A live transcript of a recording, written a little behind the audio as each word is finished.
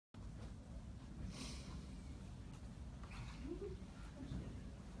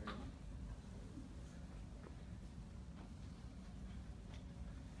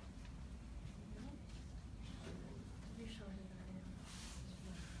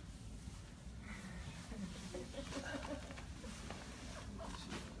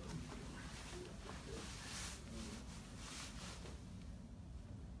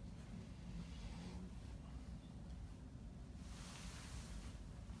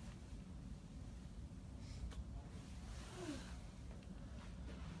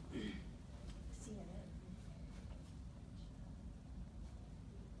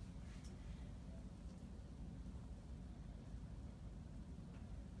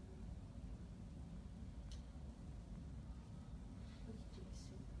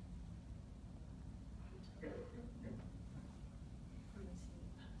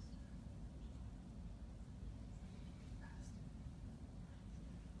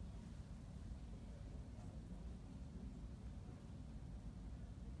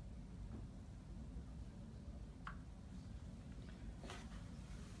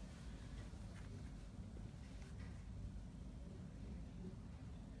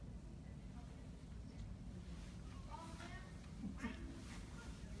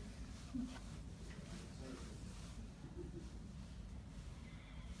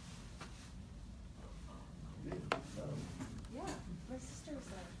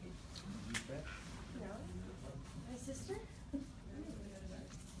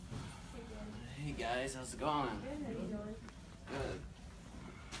guys. How's it going? Good, how you doing? Good.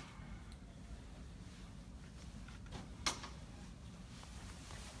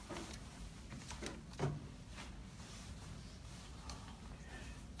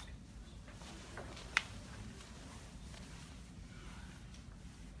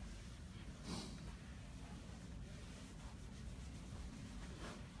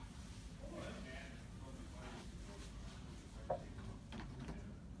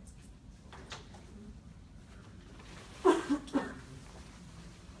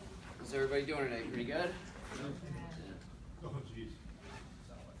 How's everybody doing today? Pretty good? Oh, jeez.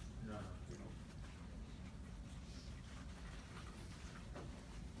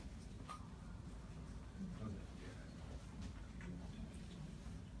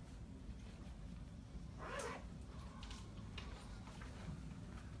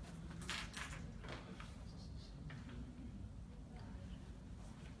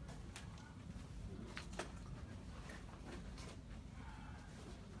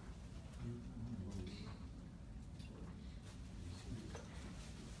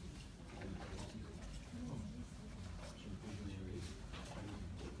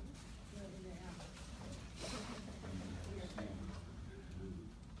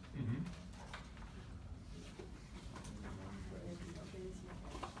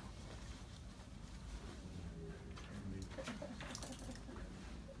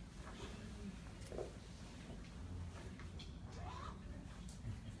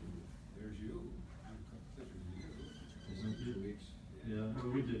 Yeah,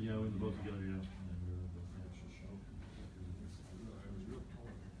 we did, yeah, we were both together, yeah.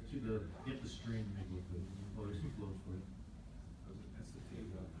 See get the stream, make it look good. Oh, there's some floats for it. That's the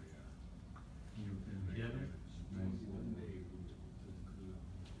thing about my, In the cabin?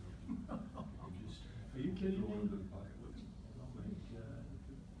 Are you kidding me? Oh my God.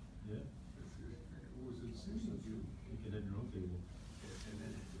 Yeah? It was insane. You could have your own table. And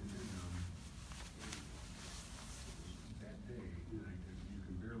then that day, you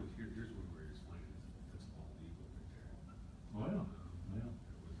can barely hear, here's one where it's playing, that's all legal right there. Oh, yeah, yeah.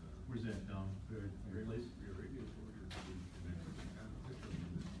 It was, Where's that, down, very place? radio torture, and then you kind of picture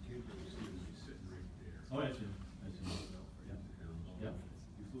him, you can't really see him, he's sitting right there. Oh, I see, yeah. Yeah. Yeah.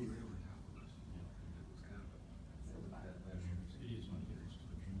 He flew right over top of us, and it was kind of a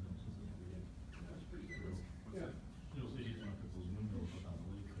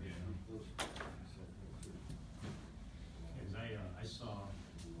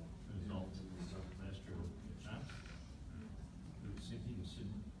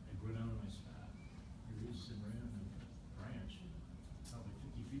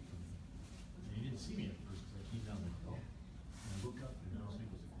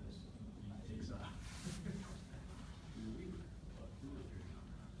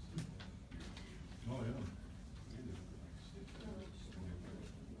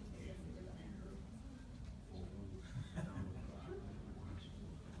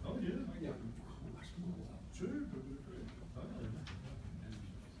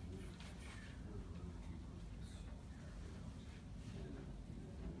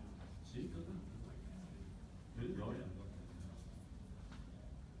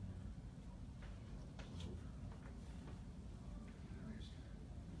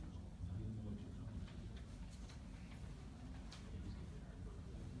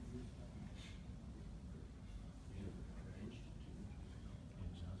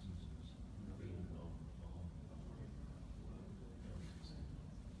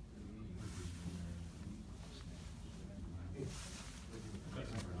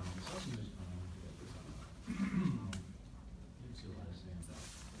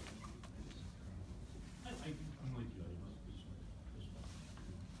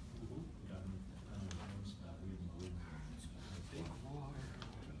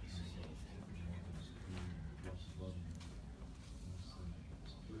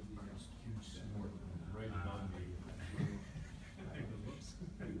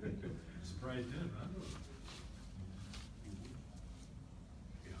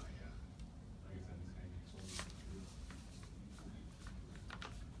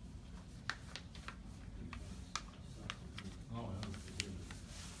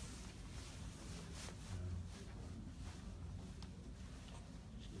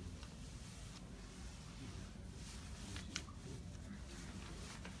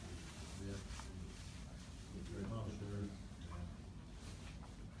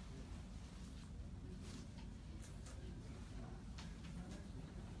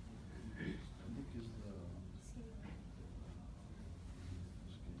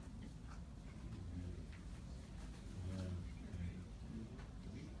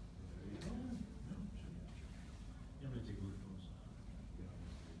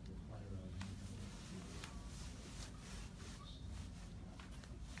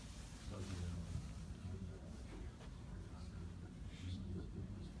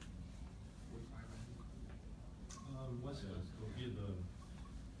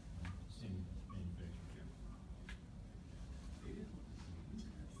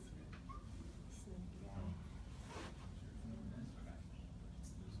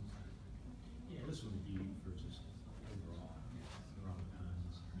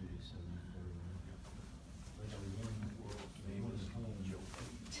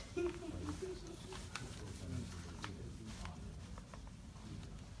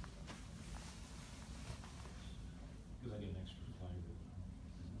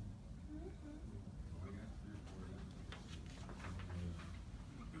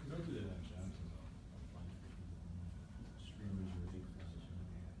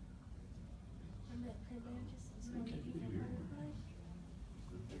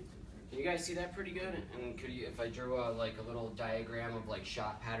guys see that pretty good? And could you, if I drew like a little diagram of like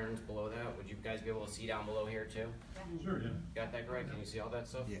shot patterns below that, would you guys be able to see down below here too? Sure, yeah. Got that correct? Can you see all that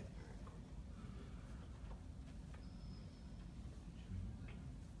stuff? Yeah.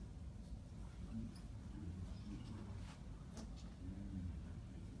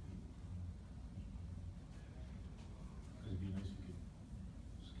 It'd be nice if you could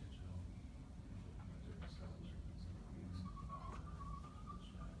sketch out different styles or things.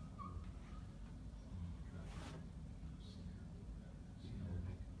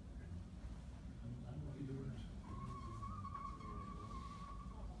 I don't know if you do it or something.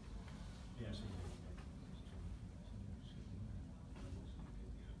 Yeah, so.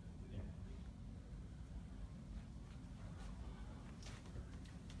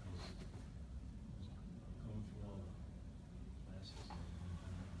 Going through all the classes.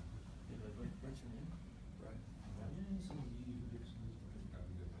 What's your name? Right.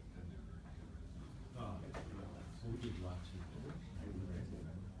 Oh, so we did lots of.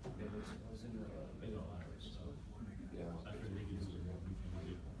 They got a lot of stuff. Yeah. I figured they could use it, we can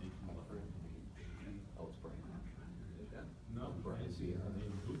get, they can. Oh, it's Brian. No, Brian. I see, they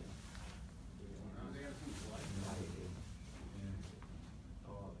do. They have some flight.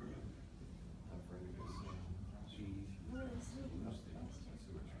 Oh, I'm friend of his. She.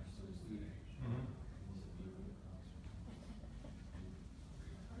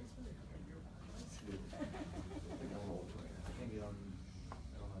 I can't get on, I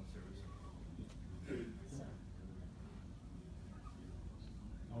don't have service.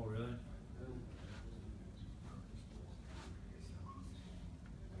 Oh, really?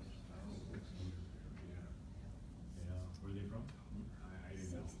 Yeah, where are they from? I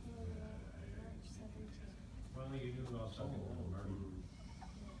didn't know. Well, you knew about something, Marty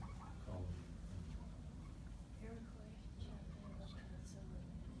called.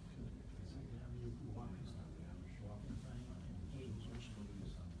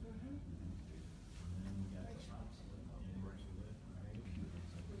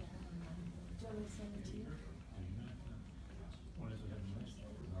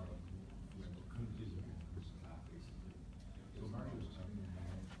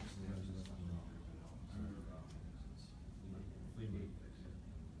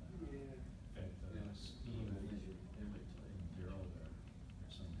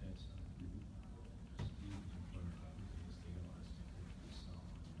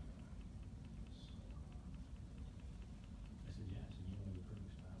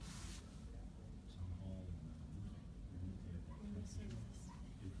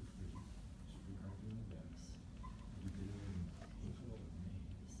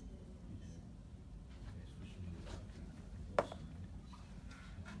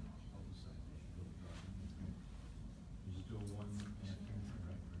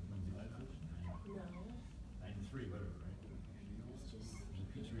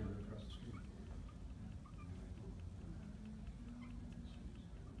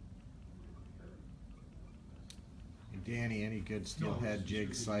 Danny, any good steelhead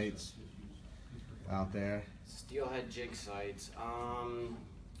jig sites out there? Steelhead jig sites.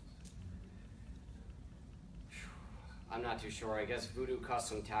 I'm not too sure. I guess Voodoo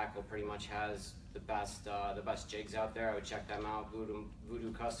Custom Tackle pretty much has the best jigs out there. I would check them out.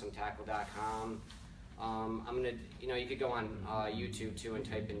 VoodooCustomTackle.com. I'm gonna, you could go on YouTube too and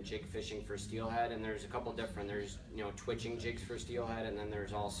type in jig fishing for steelhead, and there's a couple different. There's twitching jigs for steelhead, and then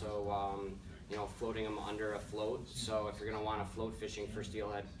there's also floating them under a float. So if you're gonna want to float fishing for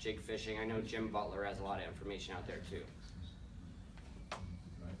steelhead jig fishing, I know Jim Butler has a lot of information out there too.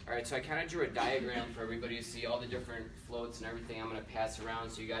 All right, so I kind of drew a diagram for everybody to see all the different floats and everything I'm going to pass around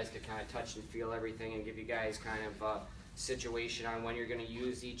so you guys could kind of touch and feel everything and give you guys kind of a situation on when you're going to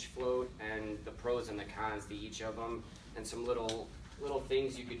use each float and the pros and the cons to each of them, and some little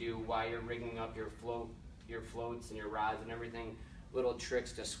things you could do while you're rigging up your floats and your rods and everything, little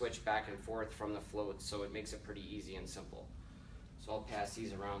tricks to switch back and forth from the floats, so it makes it pretty easy and simple. So I'll pass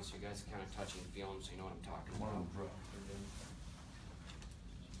these around so you guys can kind of touch and feel them so you know what I'm talking about.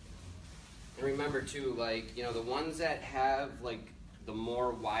 And remember too, like, the ones that have like the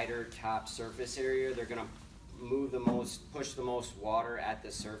more wider top surface area, they're gonna push the most water at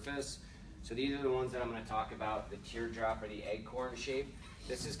the surface. So these are the ones that I'm gonna talk about, the teardrop or the acorn shape.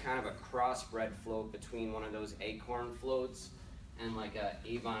 This is kind of a crossbred float between one of those acorn floats and like a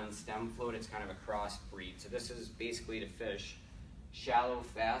Avon stem float. It's kind of a crossbreed. So this is basically to fish shallow,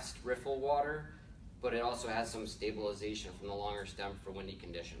 fast riffle water, but it also has some stabilization from the longer stem for windy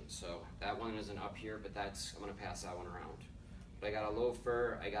conditions. So that one isn't up here, but I'm gonna pass that one around. But I got a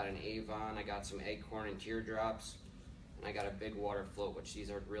loafer, I got an Avon, I got some acorn and teardrops, and I got a big water float, which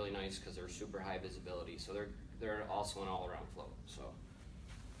these are really nice because they're super high visibility. So they're also an all-around float. So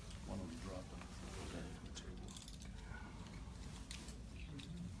One of them dropped on the table.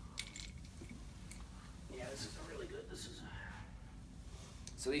 yeah, this is a really good.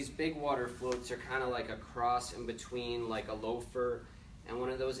 So these big water floats are kind of like a cross in between like a loafer and one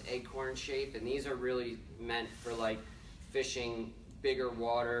of those acorn shape, and these are really meant for like fishing bigger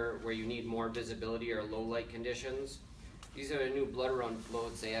water where you need more visibility or low light conditions. These are the new Blood Run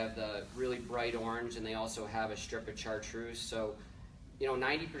floats. They have the really bright orange, and they also have a strip of chartreuse. So, you know,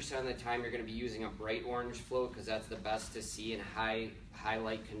 90% of the time you're going to be using a bright orange float because that's the best to see in high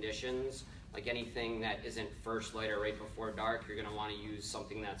light conditions. Like anything that isn't first light or right before dark, you're going to want to use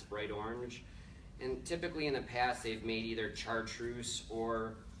something that's bright orange. And typically in the past, they've made either chartreuse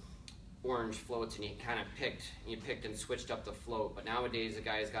or orange floats, and you kind of picked and switched up the float. But nowadays, the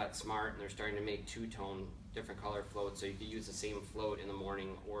guys got smart, and they're starting to make two-tone, different color floats, so you can use the same float in the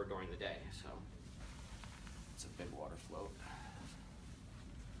morning or during the day. So it's a big water float.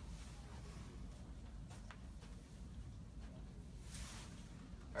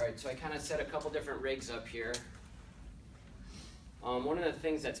 All right, so I kind of set a couple different rigs up here. One of the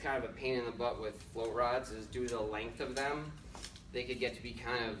things that's kind of a pain in the butt with float rods is due to the length of them, they could get to be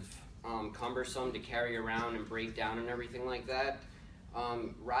kind of cumbersome to carry around and break down and everything like that.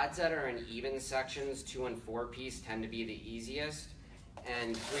 Rods that are in even sections, 2 and 4 piece, tend to be the easiest,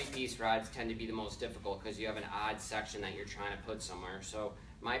 and 3-piece rods tend to be the most difficult because you have an odd section that you're trying to put somewhere. So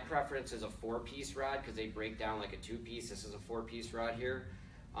my preference is a 4-piece rod because they break down like a 2-piece. This is a 4-piece rod here.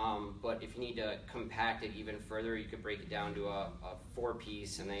 But if you need to compact it even further, you could break it down to a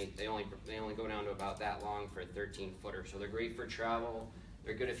 4-piece, and they only go down to about that long for a 13-footer. So they're great for travel.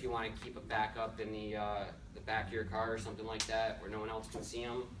 They're good if you want to keep a backup in the back of your car or something like that, where no one else can see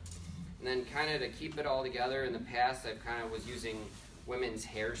them. And then kind of to keep it all together, in the past I kind of was using women's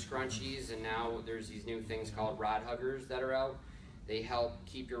hair scrunchies, and now there's these new things called rod huggers that are out. They help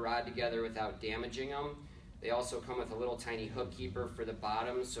keep your rod together without damaging them. They also come with a little tiny hook keeper for the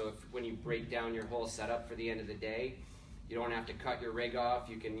bottom, so if when you break down your whole setup for the end of the day, you don't have to cut your rig off.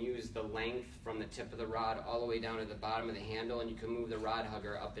 You can use the length from the tip of the rod all the way down to the bottom of the handle, and you can move the rod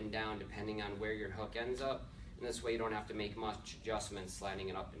hugger up and down depending on where your hook ends up. And this way you don't have to make much adjustments sliding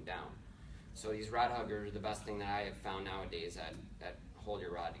it up and down. So these rod huggers are the best thing that I have found nowadays that hold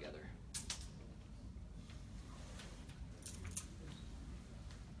your rod together.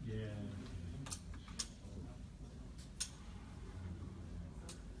 Yeah.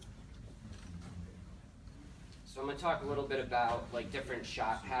 So I'm going to talk a little bit about like different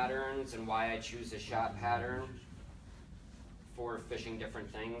shot patterns and why I choose a shot pattern for fishing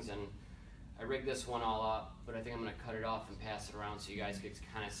different things. And I rigged this one all up, but I think I'm going to cut it off and pass it around so you guys can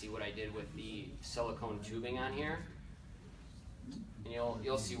kind of see what I did with the silicone tubing on here. And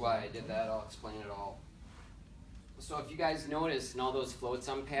you'll see why I did that. I'll explain it all. So if you guys notice in all those floats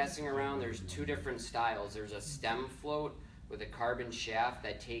I'm passing around, there's 2 different styles. There's a stem float with a carbon shaft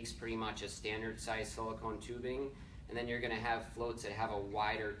that takes pretty much a standard size silicone tubing, and then you're going to have floats that have a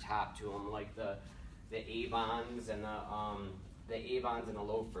wider top to them, like the Avons and the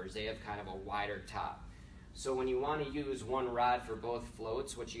loafers. They have kind of a wider top. So when you want to use one rod for both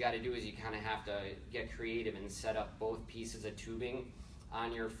floats, what you got to do is you kind of have to get creative and set up both pieces of tubing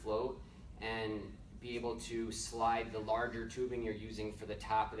on your float and be able to slide the larger tubing you're using for the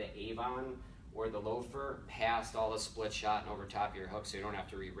top of the Avon or the loafer past all the split shot and over top of your hook so you don't have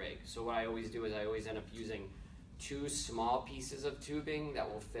to re-rig. So what I always do is I always end up using 2 small pieces of tubing that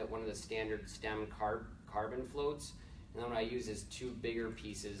will fit one of the standard stem carbon floats, and then what I use is 2 bigger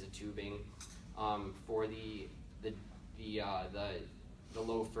pieces of tubing for the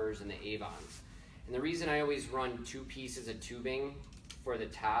loafers and the Avons. And the reason I always run 2 pieces of tubing for the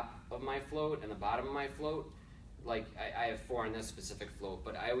top of my float and the bottom of my float, like I have 4 on this specific float,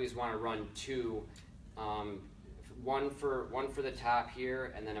 but I always want to run 2, one for the top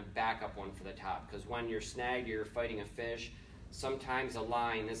here, and then a backup one for the top. Because when you're snagged, you're fighting a fish. Sometimes a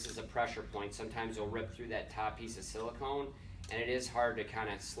line, this is a pressure point, sometimes you'll rip through that top piece of silicone, and it is hard to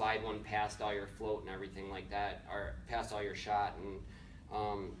kind of slide one past all your float and everything like that, or past all your shot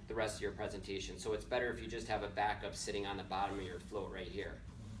and the rest of your presentation. So it's better if you just have a backup sitting on the bottom of your float right here.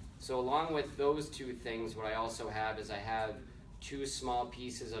 So along with those 2 things, what I also have is I have 2 small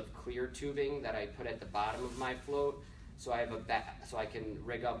pieces of clear tubing that I put at the bottom of my float. So I have so I can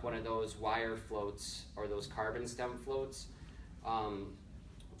rig up one of those wire floats or those carbon stem floats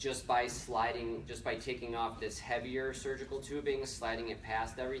just by taking off this heavier surgical tubing, sliding it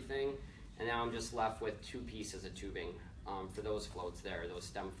past everything, and now I'm just left with 2 pieces of tubing for those floats there, those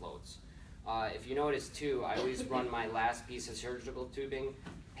stem floats. If you notice too, I always run my last piece of surgical tubing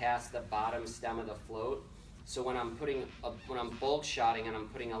past the bottom stem of the float. So when I'm bulk shotting and I'm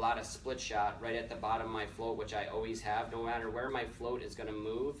putting a lot of split shot right at the bottom of my float, which I always have, no matter where my float is gonna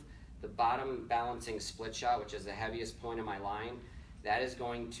move, the bottom balancing split shot, which is the heaviest point of my line, that is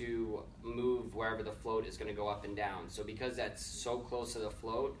going to move wherever the float is gonna go up and down. So because that's so close to the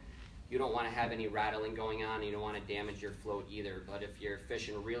float, you don't wanna have any rattling going on, you don't wanna damage your float either. But if you're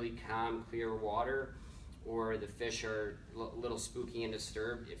fishing really calm, clear water, or the fish are a little spooky and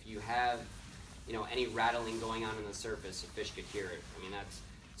disturbed, if you have any rattling going on in the surface, the fish could hear it. I mean, that's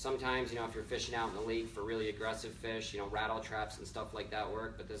sometimes, if you're fishing out in the lake for really aggressive fish, rattle traps and stuff like that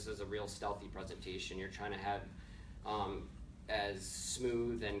work, but this is a real stealthy presentation. You're trying to have as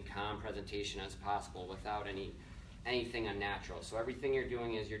smooth and calm presentation as possible without anything unnatural. So everything you're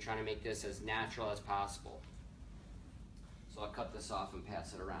doing is you're trying to make this as natural as possible. So I'll cut this off and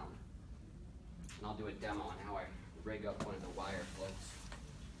pass it around. And I'll do a demo on how I rig up one of the wire floats.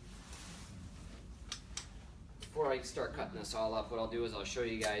 Before I start cutting this all up, what I'll do is I'll show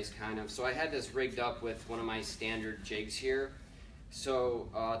you guys so I had this rigged up with one of my standard jigs here. So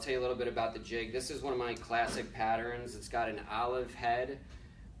I'll tell you a little bit about the jig. This is one of my classic patterns. It's got an olive head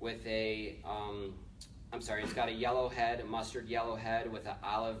with it's got a yellow head, a mustard yellow head with an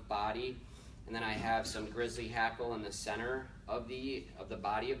olive body. And then I have some grizzly hackle in the center of the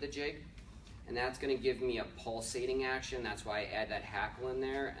body of the jig. And that's gonna give me a pulsating action. That's why I add that hackle in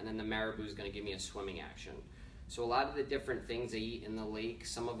there. And then the marabou is gonna give me a swimming action. So a lot of the different things they eat in the lake,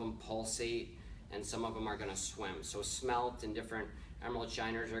 some of them pulsate and some of them are gonna swim. So smelt and different emerald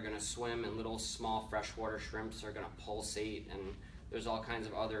shiners are gonna swim, and little small freshwater shrimps are gonna pulsate, and there's all kinds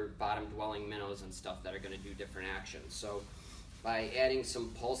of other bottom dwelling minnows and stuff that are gonna do different actions. So by adding some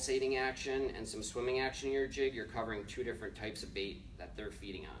pulsating action and some swimming action in your jig, you're covering two different types of bait that they're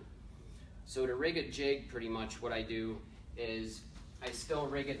feeding on. So to rig a jig, pretty much what I do is I still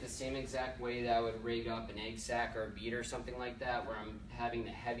rig it the same exact way that I would rig up an egg sack or a bead or something like that, where I'm having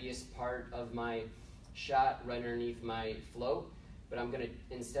the heaviest part of my shot right underneath my float. But I'm gonna,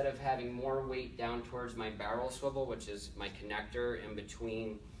 instead of having more weight down towards my barrel swivel, which is my connector in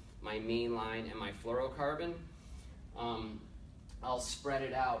between my main line and my fluorocarbon, I'll spread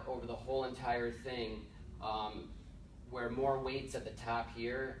it out over the whole entire thing, where more weight's at the top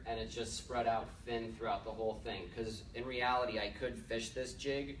here, and it's just spread out thin throughout the whole thing. Because in reality, I could fish this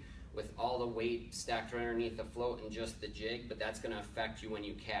jig with all the weight stacked right underneath the float and just the jig, but that's gonna affect you when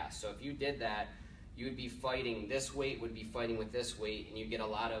you cast. So if you did that, you would be fighting, this weight would be fighting with this weight, and you get a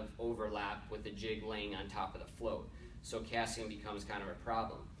lot of overlap with the jig laying on top of the float. So casting becomes kind of a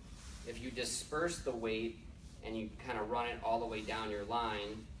problem. If you disperse the weight and you kind of run it all the way down your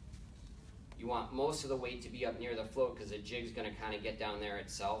line, you want most of the weight to be up near the float because the jig's gonna kind of get down there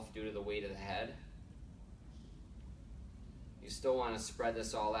itself due to the weight of the head. You still want to spread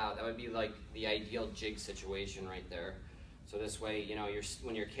this all out. That would be like the ideal jig situation right there. So this way,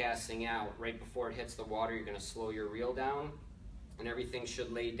 when you're casting out, right before it hits the water, you're gonna slow your reel down, and everything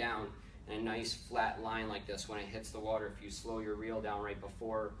should lay down in a nice flat line like this when it hits the water. If you slow your reel down right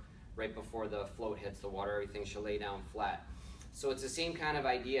before the float hits the water, everything should lay down flat. So it's the same kind of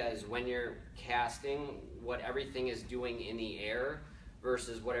idea as when you're casting, what everything is doing in the air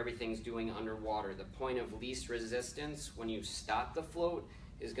versus what everything's doing underwater. The point of least resistance when you stop the float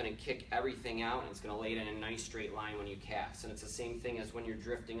is going to kick everything out, and it's going to lay it in a nice straight line when you cast. And it's the same thing as when you're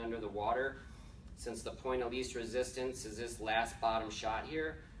drifting under the water. Since the point of least resistance is this last bottom shot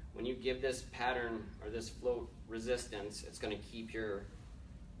here, when you give this pattern or this float resistance, it's going to keep your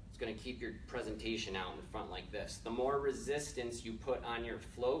presentation out in front like this. The more resistance you put on your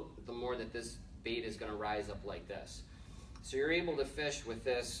float, the more that this bait is going to rise up like this. So you're able to fish with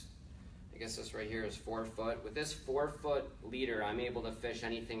this, I guess this right here is 4 foot. With this 4-foot leader, I'm able to fish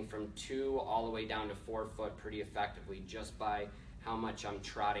anything from 2 all the way down to 4 foot pretty effectively just by how much I'm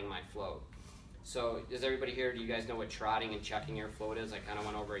trotting my float. So does everybody here, do you guys know what trotting and checking your float is? I kind of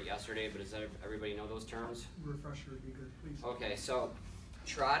went over it yesterday, but does everybody know those terms? Refresher would be good, please. Okay, so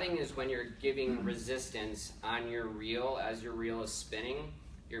trotting is when you're giving resistance on your reel as your reel is spinning.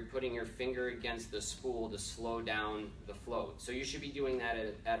 You're putting your finger against the spool to slow down the float. So you should be doing that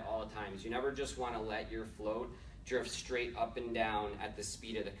at all times. You never just want to let your float drift straight up and down at the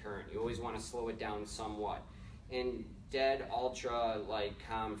speed of the current. You always want to slow it down somewhat. In dead, ultra,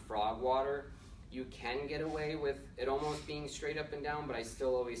 calm frog water, you can get away with it almost being straight up and down, but I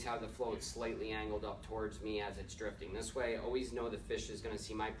still always have the float slightly angled up towards me as it's drifting. This way, I always know the fish is going to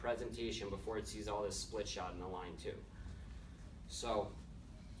see my presentation before it sees all this split shot in the line too. So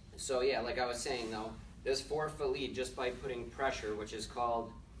yeah, like I was saying though, this 4-foot lead, just by putting pressure, which is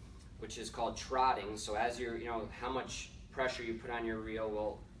called which is called trotting. So as you're, how much pressure you put on your reel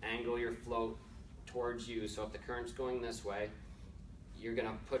will angle your float towards you. So if the current's going this way, you're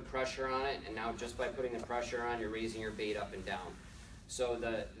gonna put pressure on it, and now just by putting the pressure on, you're raising your bait up and down. So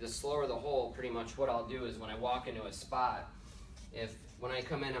the slower the hole, pretty much what I'll do is when I walk into a spot, when I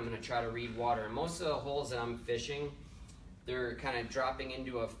come in, I'm gonna try to read water. And most of the holes that I'm fishing, they're kind of dropping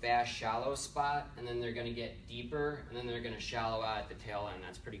into a fast, shallow spot, and then they're gonna get deeper, and then they're gonna shallow out at the tail end.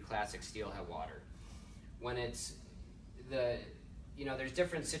 That's pretty classic steelhead water. When it's there's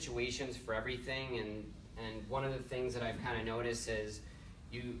different situations for everything, and one of the things that I've kind of noticed is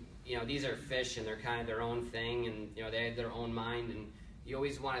these are fish and they're kind of their own thing, and they have their own mind, and you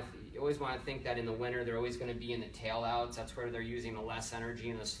always want to think that in the winter they're always going to be in the tail outs. That's where they're using the less energy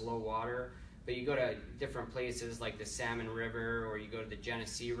in the slow water. But you go to different places like the Salmon River, or you go to the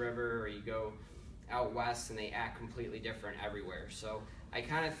Genesee River, or you go out west, and they act completely different everywhere. So I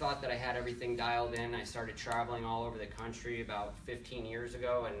kind of thought that I had everything dialed in. I started traveling all over the country about 15 years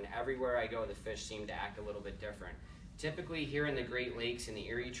ago, and everywhere I go, the fish seem to act a little bit different. Typically here in the Great Lakes and the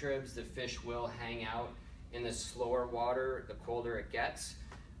Erie Tribs, the fish will hang out in the slower water the colder it gets.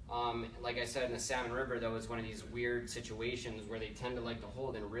 Like I said, in the Salmon River, though, is one of these weird situations where they tend to like to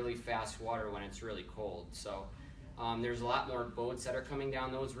hold in really fast water when it's really cold. So there's a lot more boats that are coming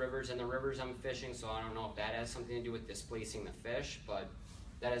down those rivers and the rivers I'm fishing, so I don't know if that has something to do with displacing the fish, but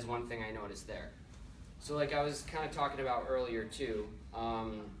that is one thing I noticed there. So like I was kind of talking about earlier too,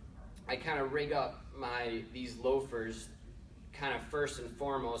 I kind of rig up these loafers kind of first and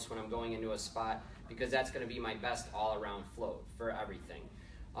foremost when I'm going into a spot, because that's going to be my best all-around float for everything.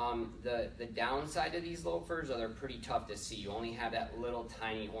 The downside of these loafers are they're pretty tough to see. You only have that little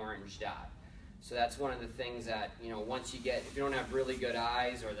tiny orange dot. So that's one of the things that, once if you don't have really good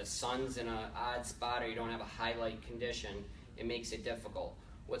eyes, or the sun's in an odd spot, or you don't have a highlight condition, it makes it difficult.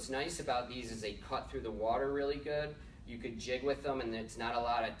 What's nice about these is they cut through the water really good. You could jig with them, and it's not a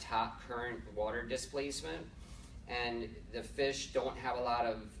lot of top current water displacement. And the fish don't have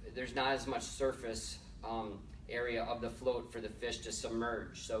there's not as much surface area of the float for the fish to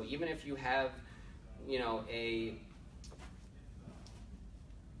submerge. So even if you have,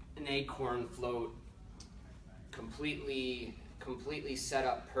 an acorn float completely set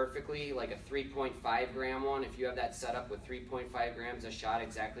up perfectly, like a 3.5 gram one, if you have that set up with 3.5 grams a shot,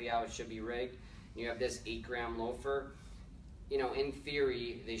 exactly how it should be rigged, and you have this 8 gram loafer, in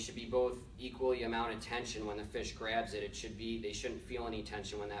theory, they should be both equally amount of tension when the fish grabs it. They shouldn't feel any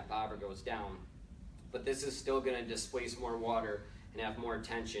tension when that bobber goes down. But this is still going to displace more water and have more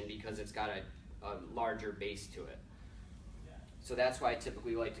tension because it's got a larger base to it. So that's why I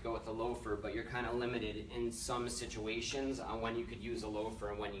typically like to go with the loafer, but you're kind of limited in some situations on when you could use a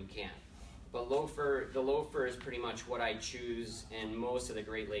loafer and when you can't. But the loafer is pretty much what I choose in most of the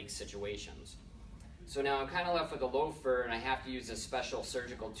Great Lakes situations. So now I'm kind of left with a loafer, and I have to use a special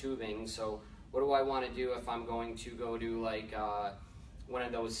surgical tubing. So what do I want to do if I'm going to go do like one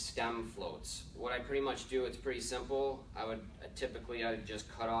of those stem floats? What I pretty much do, it's pretty simple. I would just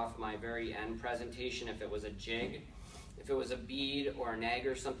cut off my very end presentation if it was a jig. If it was a bead or a nag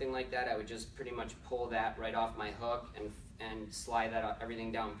or something like that, I would just pretty much pull that right off my hook and slide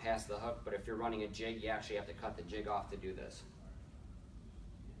everything down past the hook. But if you're running a jig, you actually have to cut the jig off to do this.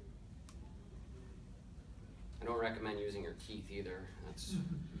 I don't recommend using your teeth either. That's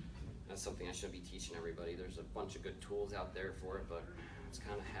something I should be teaching everybody. There's a bunch of good tools out there for it, but it's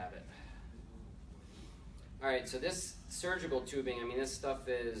kind of habit. All right, so this surgical tubing, this stuff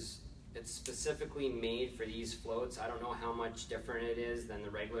it's specifically made for these floats. I don't know how much different it is than the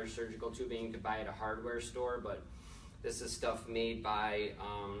regular surgical tubing you could buy at a hardware store, but this is stuff made by,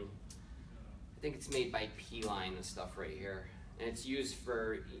 I think it's made by P-Line, this stuff right here. And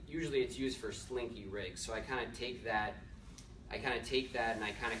usually it's used for slinky rigs. So I kind of take that and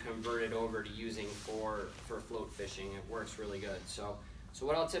I kind of convert it over to using for float fishing. It works really good. So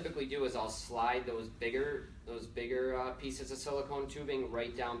what I'll typically do is I'll slide those bigger pieces of silicone tubing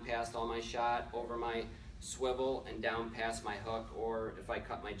right down past all my shot, over my swivel, and down past my hook, or if I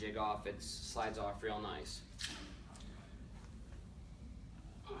cut my jig off, it slides off real nice.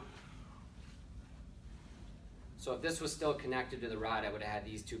 So if this was still connected to the rod, I would have had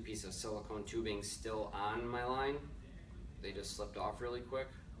these two pieces of silicone tubing still on my line. They just slipped off really quick.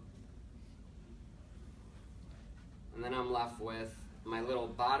 And then I'm left with my little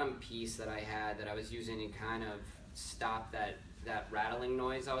bottom piece that I had that I was using to kind of stop that rattling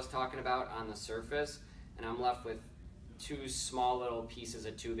noise I was talking about on the surface. And I'm left with two small little pieces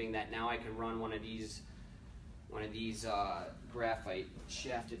of tubing that now I can run one of these graphite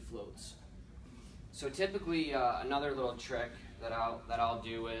shafted floats. So typically another little trick that I'll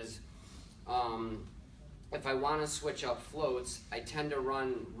do is If I want to switch up floats, I tend to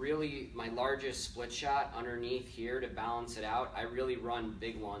run really my largest split shot underneath here to balance it out. I really run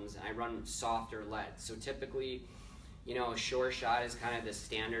big ones, and I run softer lead. So typically, you know, a shore shot is kind of the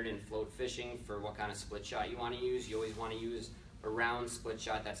standard in float fishing for what kind of split shot you want to use. You always want to use a round split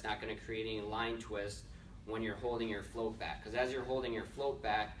shot that's not going to create any line twist when you're holding your float back. Because as you're holding your float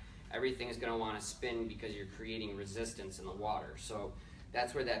back, everything is going to want to spin because you're creating resistance in the water. So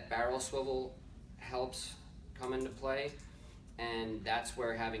that's where that barrel swivel helps come into play, and that's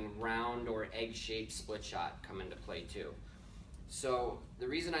where having round or egg-shaped split shot come into play too. So the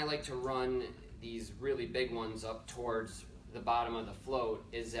reason I like to run these really big ones up towards the bottom of the float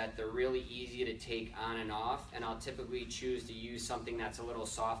is that they're really easy to take on and off, and I'll typically choose to use something that's a little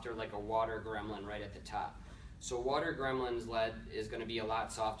softer, like a water gremlin right at the top. So water gremlin's lead is going to be a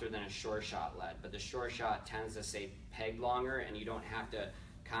lot softer than a shore shot lead, but the shore shot tends to stay pegged longer, and you don't have to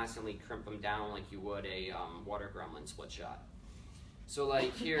constantly crimp them down like you would a water gremlin split shot. So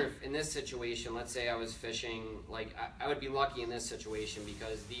like here in this situation, let's say I was fishing, like I would be lucky in this situation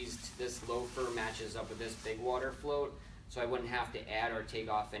because this loafer matches up with this big water float, so I wouldn't have to add or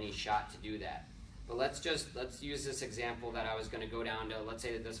take off any shot to do that. But let's use this example that I was going to go down to. Let's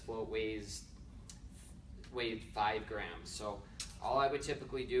say that this float weighed 5 grams. So all I would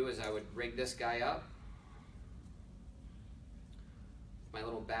typically do is I would rig this guy up. My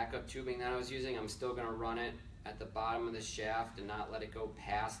little backup tubing that I was using, I'm still going to run it at the bottom of the shaft and not let it go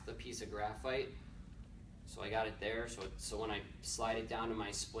past the piece of graphite. So I got it there, so when I slide it down to my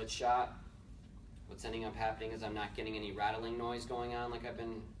split shot, what's ending up happening is I'm not getting any rattling noise going on like I've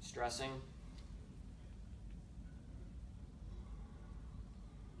been stressing.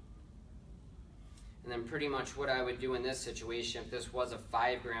 And then pretty much what I would do in this situation, if this was a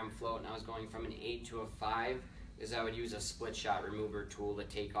 5 gram float and I was going from an 8 to a 5, is I would use a split shot remover tool to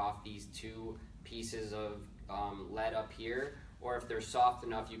take off these 2 pieces of lead up here, or if they're soft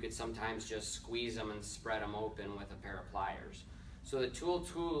enough, you could sometimes just squeeze them and spread them open with a pair of pliers. So the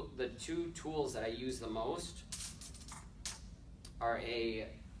 2 tools that I use the most are a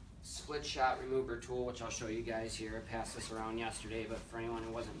split shot remover tool, which I'll show you guys here. I passed this around yesterday, but for anyone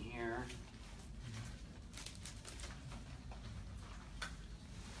who wasn't here,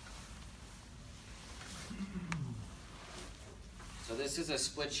 so this is a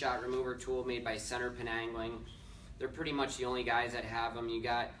split shot remover tool made by Centerpin Angling. They're pretty much the only guys that have them. You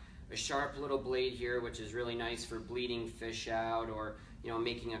got a sharp little blade here, which is really nice for bleeding fish out, or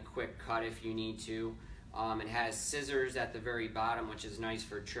making a quick cut if you need to. It has scissors at the very bottom, which is nice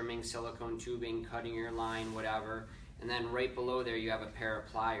for trimming silicone tubing, cutting your line, whatever. And then right below there you have a pair of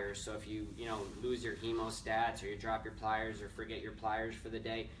pliers. So if you lose your hemostats, or you drop your pliers or forget your pliers for the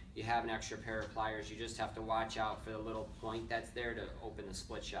day, you have an extra pair of pliers. You just have to watch out for the little point that's there to open the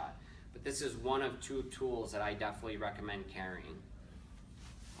split shot. But this is one of 2 tools that I definitely recommend carrying.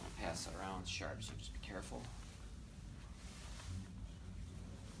 I'm gonna pass it around, it's sharp, so just be careful.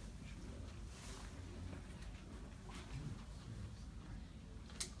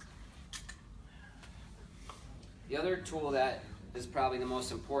 The other tool that is probably the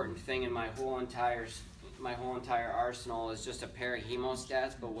most important thing in my whole entire arsenal is just a pair of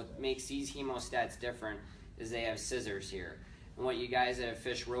hemostats. But what makes these hemostats different is they have scissors here. And what you guys that have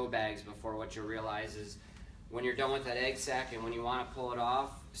fished row bags before, what you'll realize is when you're done with that egg sac and when you want to pull it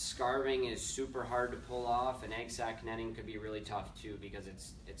off, scarving is super hard to pull off, and egg sac netting could be really tough too because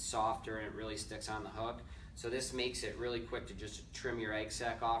it's softer and it really sticks on the hook. So this makes it really quick to just trim your egg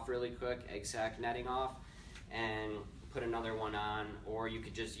sac off really quick, egg sac netting off, and put another one on, or you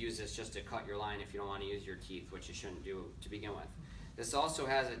could just use this just to cut your line if you don't want to use your teeth, which you shouldn't do to begin with. This also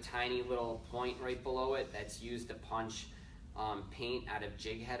has a tiny little point right below it that's used to punch paint out of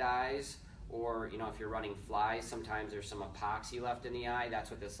jig head eyes, or if you're running flies, sometimes there's some epoxy left in the eye. That's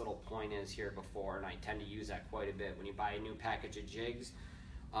what this little point is here before, and I tend to use that quite a bit. When you buy a new package of jigs,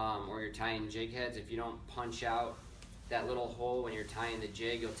 or you're tying jig heads, if you don't punch out that little hole when you're tying the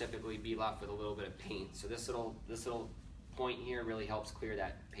jig, you'll typically be left with a little bit of paint. So this little point here really helps clear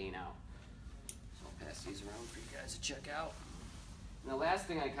that paint out. So I'll pass these around for you guys to check out. And the last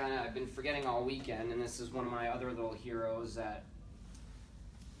thing I've been forgetting all weekend, and this is one of my other little heroes that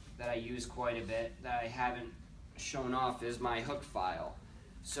I use quite a bit that I haven't shown off, is my hook file.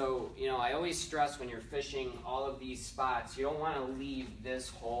 So I always stress when you're fishing all of these spots, you don't want to leave this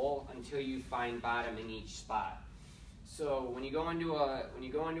hole until you find bottom in each spot. So when you go into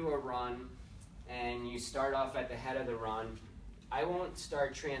a run and you start off at the head of the run, I won't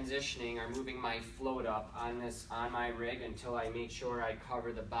start transitioning or moving my float up on my rig until I make sure I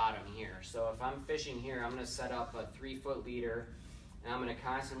cover the bottom here. So if I'm fishing here, I'm going to set up a 3-foot leader, and I'm going to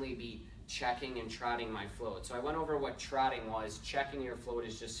constantly be checking and trotting my float. So I went over what trotting was. Checking your float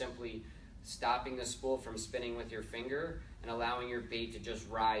is just simply stopping the spool from spinning with your finger and allowing your bait to just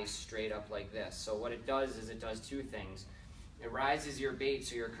rise straight up like this. So what it does is it does two things. It rises your bait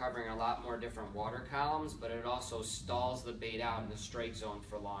so you're covering a lot more different water columns, but it also stalls the bait out in the strike zone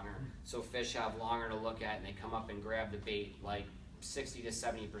for longer. So fish have longer to look at and they come up and grab the bait. Like 60 to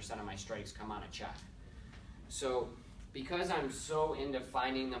 70% of my strikes come on a check. So because I'm so into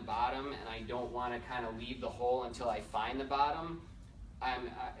finding the bottom and I don't want to kind of leave the hole until I find the bottom,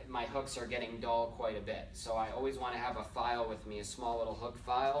 my hooks are getting dull quite a bit. So I always want to have a file with me, a small little hook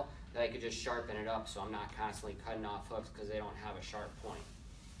file that I could just sharpen it up so I'm not constantly cutting off hooks because they don't have a sharp point.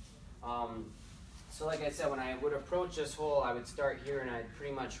 So like I said, when I would approach this hole, I would start here and I'd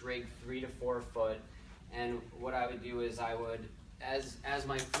pretty much rig 3 to 4 foot. And what I would do is I would, as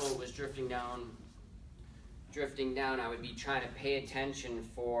my float was drifting down, I would be trying to pay attention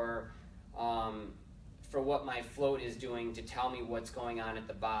for what my float is doing to tell me what's going on at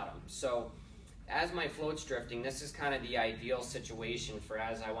the bottom. So as my float's drifting, this is kind of the ideal situation for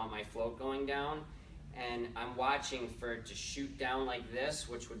as I want my float going down. And I'm watching for it to shoot down like this,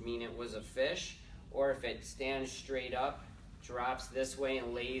 which would mean it was a fish. Or if it stands straight up, drops this way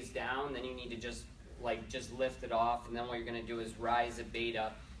and lays down, then you need to just lift it off. And then what you're gonna do is rise the bait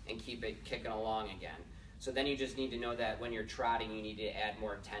up and keep it kicking along again. So then you just need to know that when you're trotting, you need to add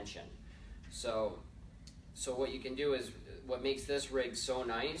more tension. So what you can do is, what makes this rig so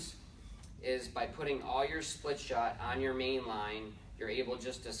nice is by putting all your split shot on your main line, you're able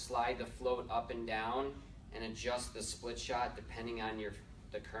just to slide the float up and down and adjust the split shot depending on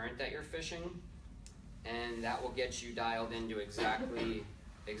the current that you're fishing. And that will get you dialed into exactly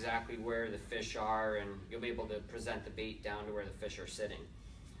where the fish are, and you'll be able to present the bait down to where the fish are sitting.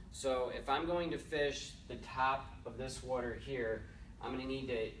 So if I'm going to fish the top of this water here, I'm going to need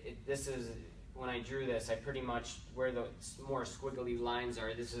to, when I drew this, I pretty much, where the more squiggly lines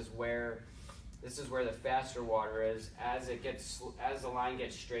are, this is where the faster water is. As the line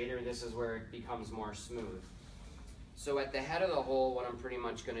gets straighter, this is where it becomes more smooth. So at the head of the hole, what I'm pretty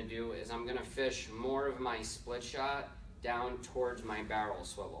much going to do is I'm going to fish more of my split shot down towards my barrel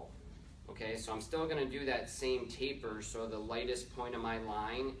swivel. Okay, so I'm still going to do that same taper so the lightest point of my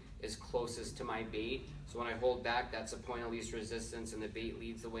line is closest to my bait. So when I hold back, that's a point of least resistance and the bait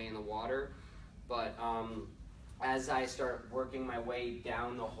leads the way in the water. But as I start working my way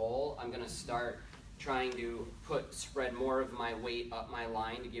down the hole, I'm going to start trying to spread more of my weight up my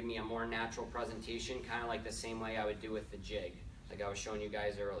line to give me a more natural presentation, kind of like the same way I would do with the jig, like I was showing you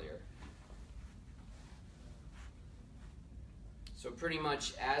guys earlier. So pretty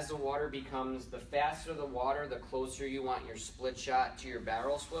much as the water becomes, the faster the water, the closer you want your split shot to your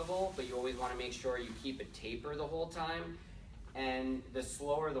barrel swivel, but you always want to make sure you keep it taper the whole time. And the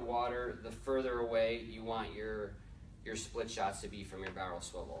slower the water, the further away you want your split shots to be from your barrel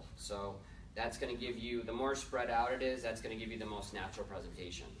swivel. So that's going to give you, the more spread out it is, that's going to give you the most natural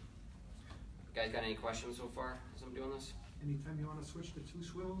presentation. You guys got any questions so far as I'm doing this? Anytime you want to switch to 2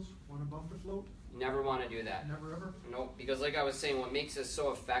 swivels, one above the float? Never want to do that. Never ever? Nope, because like I was saying, what makes this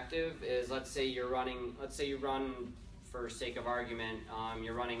so effective is, let's say you run, for sake of argument,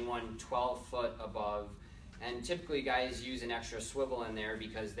 you're running one 12 foot above, and typically guys use an extra swivel in there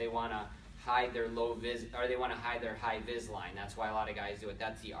because they want to hide their low vis, or they want to hide their high vis line. That's why a lot of guys do it.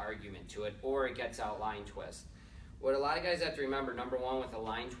 That's the argument to it. Or it gets out line twist. What a lot of guys have to remember, number one, with a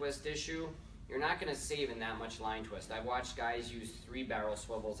line twist issue, you're not going to save in that much line twist. I've watched guys use 3 barrel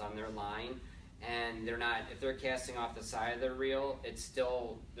swivels on their line, and they're not, if they're casting off the side of their reel,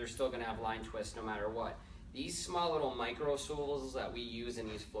 they're still going to have line twist no matter what. These small little micro swivels that we use in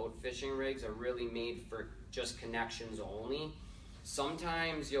these float fishing rigs are really made for just connections only.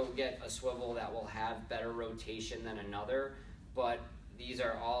 Sometimes you'll get a swivel that will have better rotation than another, but these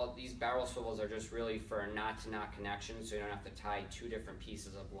barrel swivels are just really for a knot-to-knot connection, so you don't have to tie 2 different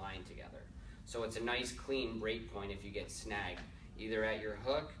pieces of line together. So it's a nice clean break point if you get snagged, either at your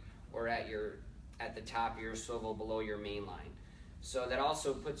hook or at the top of your swivel below your main line. So that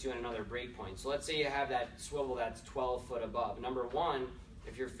also puts you in another break point. So let's say you have that swivel that's 12 foot above. Number one,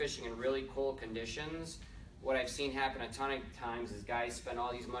 if you're fishing in really cold conditions, what I've seen happen a ton of times is guys spend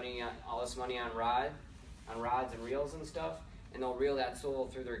all this money on rods and reels and stuff, and they'll reel that swivel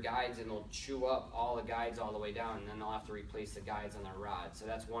through their guides and they'll chew up all the guides all the way down, and then they'll have to replace the guides on their rod. So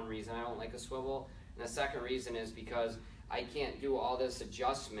that's one reason I don't like a swivel. And the second reason is because I can't do all this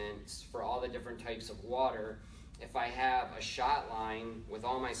adjustments for all the different types of water. If I have a shot line with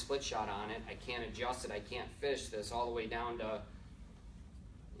all my split shot on it, I can't adjust it. I can't fish this all the way down to,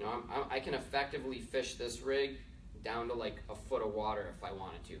 I can effectively fish this rig down to like a foot of water if I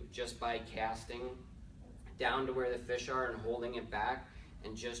wanted to, just by casting down to where the fish are and holding it back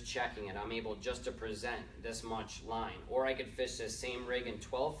and just checking it. I'm able just to present this much line. Or I could fish this same rig in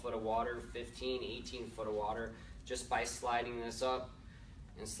 12 foot of water, 15, 18 foot of water, just by sliding this up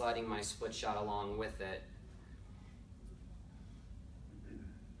and sliding my split shot along with it.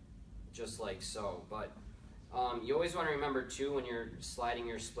 Just like so. But you always want to remember too, when you're sliding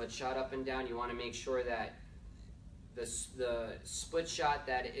your split shot up and down, you want to make sure that the split shot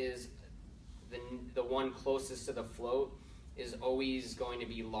that is the one closest to the float is always going to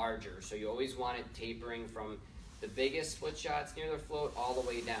be larger. So you always want it tapering from the biggest split shots near the float all the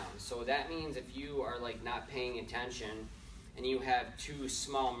way down. So that means if you are like not paying attention and you have two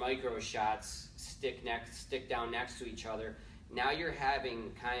small micro shots stick down next to each other, now you're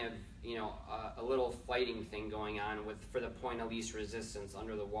having kind of, you know, a little fighting thing going on for the point of least resistance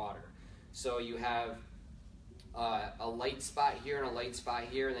under the water. So you have a light spot here and a light spot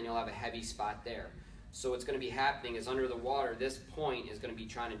here, and then you'll have a heavy spot there. So what's going to be happening is under the water, this point is going to be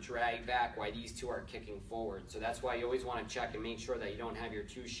trying to drag back while these two are kicking forward. So that's why you always want to check and make sure that you don't have your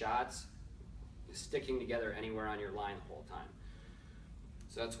two shots sticking together anywhere on your line the whole time.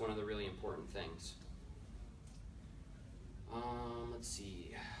 So that's one of the really important things. Let's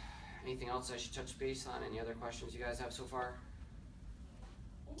see. Anything else I should touch base on? Any other questions you guys have so far?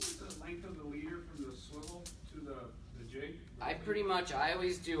 What was the length of the leader from the swivel to the jig? I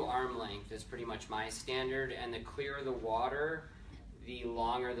always do arm length is pretty much my standard, and the clearer the water, the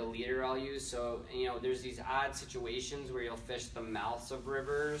longer the leader I'll use. So, you know, there's these odd situations where you'll fish the mouths of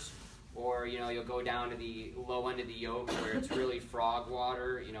rivers, or, you know, you'll go down to the low end of the yoke where it's really frog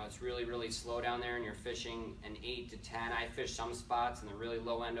water, you know, it's really, really slow down there and you're fishing an 8 to 10. I fish some spots in the really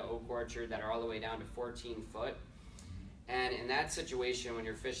low end of Oak Orchard that are all the way down to 14 foot. And in that situation, when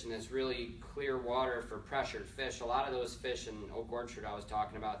you're fishing this really clear water for pressured fish, a lot of those fish in Oak Orchard I was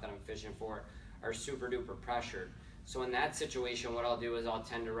talking about that I'm fishing for are super duper pressured. So in that situation, what I'll do is I'll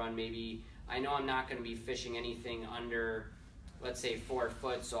tend to run maybe, I know I'm not going to be fishing anything under, let's say 4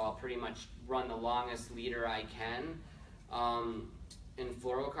 foot, so I'll pretty much run the longest leader I can in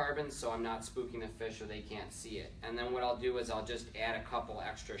fluorocarbon, so I'm not spooking the fish or they can't see it. And then what I'll do is I'll just add a couple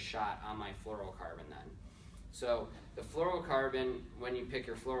extra shot on my fluorocarbon then. So the fluorocarbon, when you pick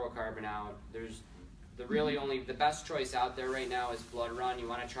your fluorocarbon out, there's the best choice out there right now is Blood Run. You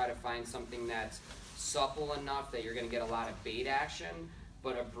want to try to find something that's supple enough that you're going to get a lot of bait action,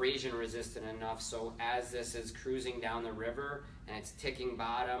 but abrasion resistant enough so as this is cruising down the river and it's ticking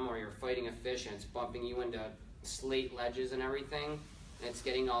bottom, or you're fighting a fish and it's bumping you into slate ledges and everything, and it's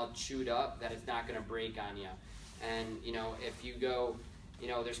getting all chewed up, that it's not going to break on you. And, you know, if you go, you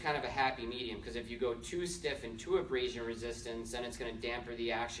know, there's kind of a happy medium, because if you go too stiff and too abrasion resistance, then it's going to damper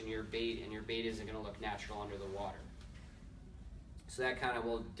the action of your bait, and your bait isn't going to look natural under the water. So that kind of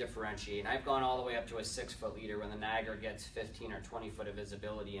will differentiate. And I've gone all the way up to a 6 foot leader when the Niagara gets 15 or 20 foot of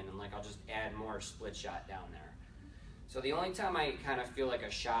visibility, and then like I'll just add more split shot down there. So the only time I kind of feel like a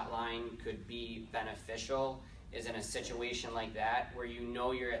shot line could be beneficial is in a situation like that where you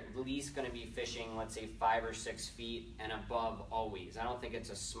know you're at least going to be fishing, let's say 5 or 6 feet and above always. I don't think it's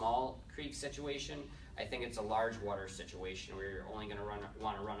a small creek situation. I think it's a large water situation where you're only going to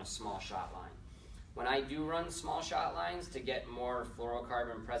want to run a small shot line. When I do run small shot lines to get more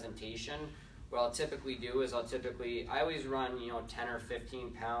fluorocarbon presentation, what I'll typically do is I always run, you know, 10 or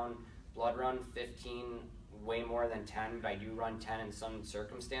 15 pound Blood Run, 15 way more than 10, but I do run 10 in some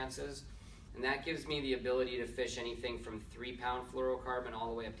circumstances. And that gives me the ability to fish anything from 3 pound fluorocarbon all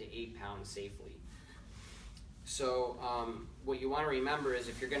the way up to 8 pounds safely. So what you want to remember is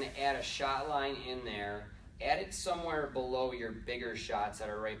if you're going to add a shot line in there, add it somewhere below your bigger shots that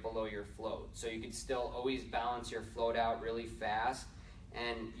are right below your float. So you can still always balance your float out really fast.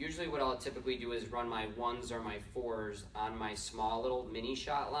 And usually what I'll typically do is run my 1s or my 4s on my small little mini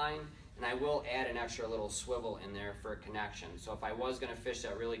shot line. And I will add an extra little swivel in there for a connection. So if I was going to fish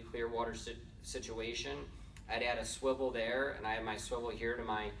that really clear water situation, I'd add a swivel there, and I have my swivel here to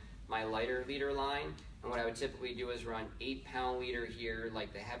my lighter leader line. And what I would typically do is run 8 pound leader here,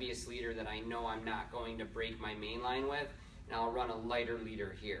 like the heaviest leader that I know I'm not going to break my main line with, and I'll run a lighter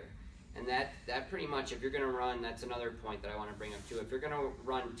leader here. And that pretty much, if you're going to run, that's another point that I want to bring up too. If you're going to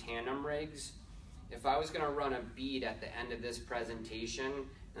run tandem rigs, if I was going to run a bead at the end of this presentation,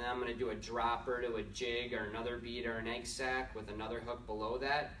 and I'm going to do a dropper to a jig or another bead or an egg sack with another hook below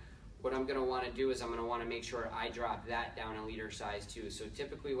that, what I'm going to want to do is I'm going to want to make sure I drop that down a leader size too. So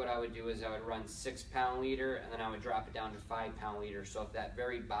typically what I would do is I would run 6 pound leader, and then I would drop it down to 5 pound leader. So if that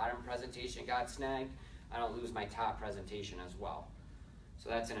very bottom presentation got snagged, I don't lose my top presentation as well. So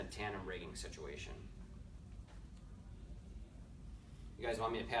that's in a tandem rigging situation. You guys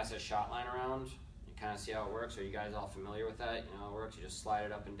want me to pass a shot line around and kind of see how it works? Are you guys all familiar with that? You know how it works? You just slide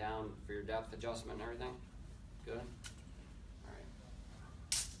it up and down for your depth adjustment and everything? Good? Alright.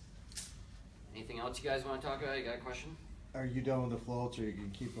 Anything else you guys want to talk about? You got a question? Are you done with the floats, or you can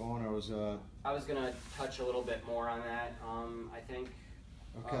keep going, or was, I was going to touch a little bit more on that, I think.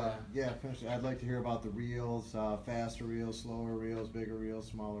 okay, yeah, finish it. I'd like to hear about the reels, faster reels, slower reels, bigger reels,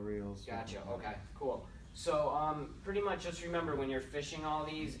 smaller reels. Gotcha, okay, cool. So, pretty much just remember when you're fishing all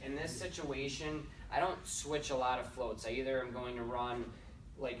these, in this situation, I don't switch a lot of floats. I either am going to run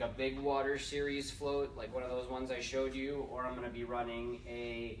like a big water series float, like one of those ones I showed you, or I'm going to be running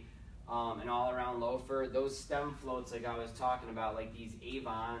an all-around loafer. Those stem floats like I was talking about, like these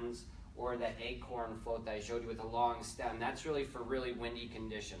Avons, or that acorn float that I showed you with a long stem, that's really for really windy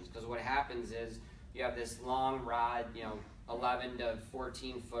conditions. Because what happens is you have this long rod, you know, 11 to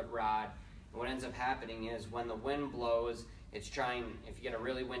 14 foot rod, and what ends up happening is when the wind blows, it's trying, if you get a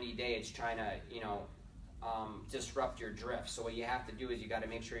really windy day, it's trying to, you know, disrupt your drift. So what you have to do is you got to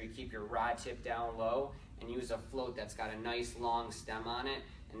make sure you keep your rod tip down low and use a float that's got a nice long stem on it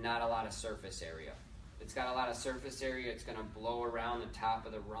and not a lot of surface area. If it's got a lot of surface area, it's going to blow around the top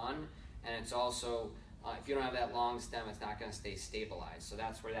of the run, and it's also, if you don't have that long stem, it's not going to stay stabilized. So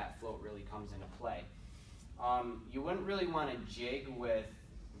that's where that float really comes into play. You wouldn't really want to jig with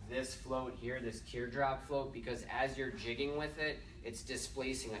this float here, this teardrop float, because as you're jigging with it, it's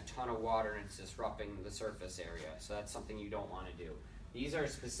displacing a ton of water and it's disrupting the surface area. So that's something you don't want to do. These are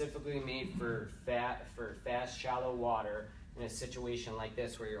specifically made for fast, shallow water in a situation like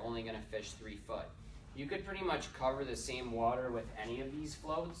this where you're only going to fish 3 foot. You could pretty much cover the same water with any of these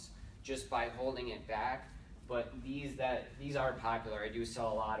floats just by holding it back, but these are popular. I do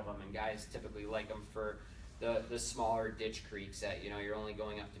sell a lot of them, and guys typically like them for the smaller ditch creeks that, you know, you're only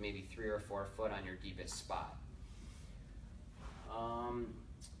going up to maybe 3 or 4 foot on your deepest spot.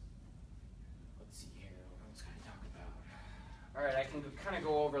 Let's see here, what else can I talk about? All right, I can kind of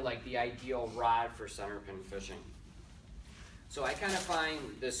go over like the ideal rod for centerpin fishing. So I kind of find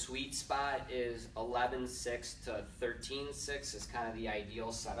the sweet spot is 11.6 to 13.6 is kind of the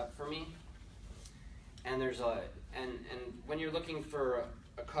ideal setup for me. And there's and when you're looking for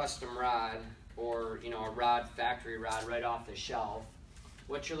a custom rod, or, you know, a rod, factory rod right off the shelf,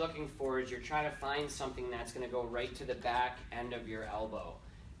 what you're looking for is you're trying to find something that's going to go right to the back end of your elbow.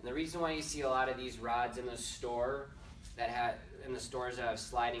 And the reason why you see a lot of these rods in the store in the stores that have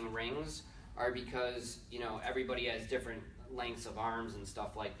sliding rings are because, you know, everybody has different lengths of arms and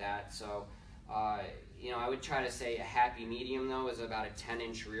stuff like that. So, you know, I would try to say a happy medium though is about a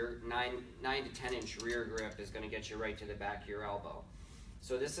 10-inch rear, 9 to 10-inch rear grip is going to get you right to the back of your elbow.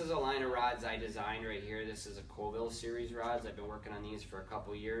 So this is a line of rods I designed right here. This is a Colville series rods. I've been working on these for a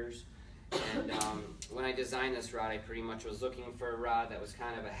couple years. And when I designed this rod, I pretty much was looking for a rod that was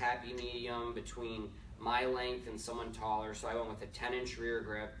kind of a happy medium between my length and someone taller. So I went with a 10-inch rear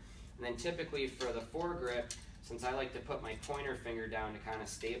grip. And then typically for the foregrip, since I like to put my pointer finger down to kind of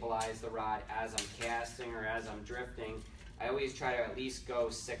stabilize the rod as I'm casting or as I'm drifting, I always try to at least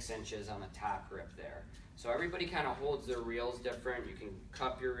go 6 inches on the top grip there. So everybody kind of holds their reels different. You can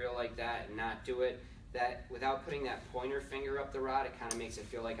cup your reel like that and not do it. That without putting that pointer finger up the rod, it kind of makes it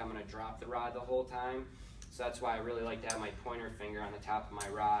feel like I'm going to drop the rod the whole time. So that's why I really like to have my pointer finger on the top of my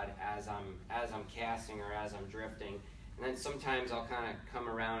rod as I'm casting or as I'm drifting. And then sometimes I'll kind of come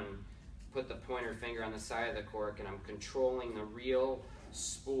around and put the pointer finger on the side of the cork, and I'm controlling the reel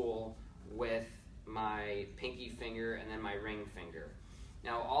spool with my pinky finger and then my ring finger.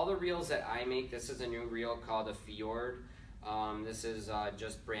 Now all the reels that I make, this is a new reel called a Fjord. This is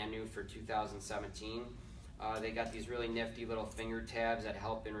just brand new for 2017. They got these really nifty little finger tabs that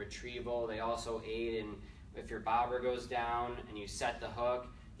help in retrieval. They also aid in if your bobber goes down and you set the hook,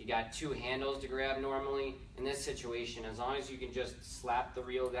 you got 2 handles to grab normally. In this situation, as long as you can just slap the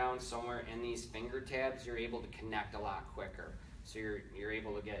reel down somewhere in these finger tabs, you're able to connect a lot quicker. So you're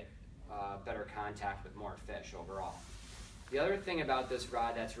able to get better contact with more fish overall. The other thing about this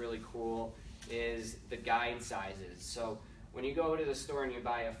rod that's really cool is the guide sizes. So when you go to the store and you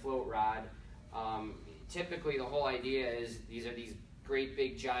buy a float rod, typically the whole idea is these are these great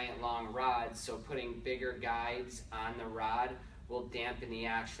big giant long rods, so putting bigger guides on the rod will dampen the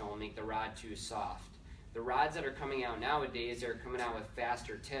action, will make the rod too soft. The rods that are coming out nowadays are coming out with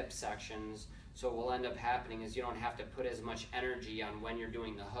faster tip sections, so what will end up happening is you don't have to put as much energy on when you're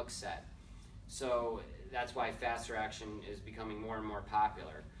doing the hook set. So that's why faster action is becoming more and more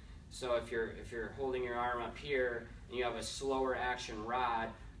popular. So if you're holding your arm up here and you have a slower action rod,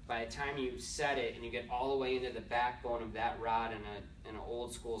 by the time you set it and you get all the way into the backbone of that rod in an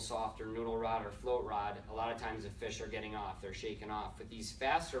old school softer noodle rod or float rod, a lot of times the fish are getting off, they're shaking off. With these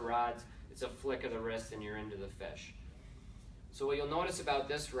faster rods, it's a flick of the wrist and you're into the fish. So what you'll notice about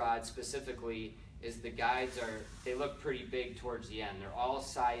this rod specifically is the guides they look pretty big towards the end. They're all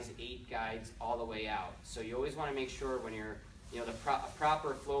size 8 guides all the way out. So you always want to make sure when you're, a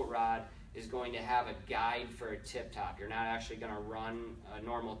proper float rod is going to have a guide for a tip top. You're not actually going to run a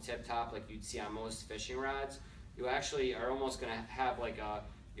normal tip top like you'd see on most fishing rods. You actually are almost going to have like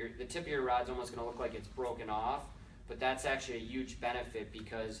the tip of your rod's almost going to look like it's broken off, but that's actually a huge benefit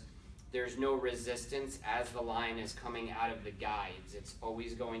because there's no resistance as the line is coming out of the guides. It's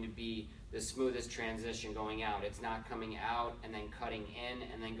always going to be the smoothest transition going out. It's not coming out and then cutting in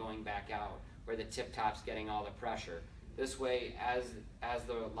and then going back out where the tip top's getting all the pressure. This way, as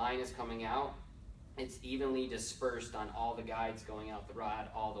the line is coming out, it's evenly dispersed on all the guides going out the rod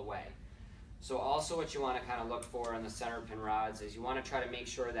all the way. So also what you want to kind of look for on the Centerpin rods is you want to try to make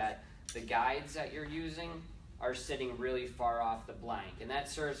sure that the guides that you're using are sitting really far off the blank. And that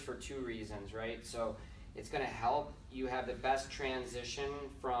serves for 2 reasons, right? So it's going to help you have the best transition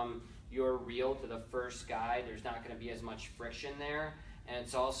from your reel to the first guide. There's not going to be as much friction there. And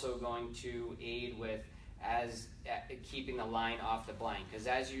it's also going to aid with keeping the line off the blank. Because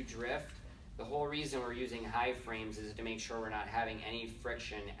as you drift, the whole reason we're using high frames is to make sure we're not having any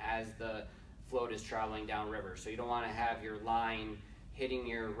friction as the float is traveling downriver. So you don't want to have your line hitting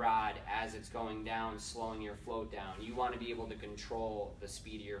your rod as it's going down, slowing your float down. You want to be able to control the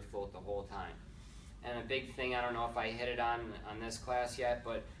speed of your float the whole time. And a big thing, I don't know if I hit it on this class yet,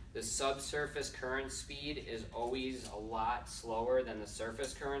 but the subsurface current speed is always a lot slower than the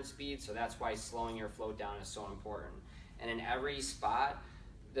surface current speed, so that's why slowing your float down is so important. And in every spot,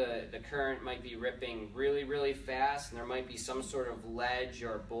 the current might be ripping really, really fast, and there might be some sort of ledge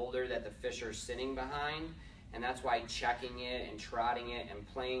or boulder that the fish are sitting behind, and that's why checking it and trotting it and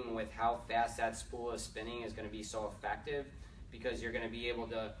playing with how fast that spool is spinning is going to be so effective, because you're going to be able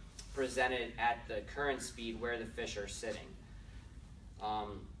to present it at the current speed where the fish are sitting.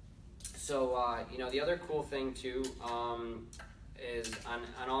 The other cool thing too is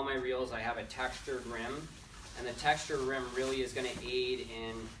on all my reels I have a textured rim, and the textured rim really is going to aid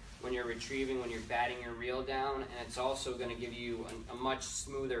in when you're retrieving, when you're batting your reel down, and it's also going to give you a much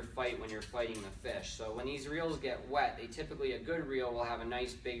smoother fight when you're fighting the fish. So when these reels get wet, a good reel will have a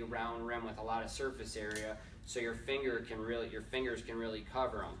nice big round rim with a lot of surface area, so your fingers can really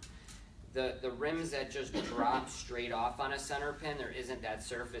cover them. The rims that just drop straight off on a center pin, there isn't that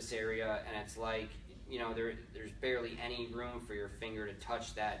surface area, and it's like, there's barely any room for your finger to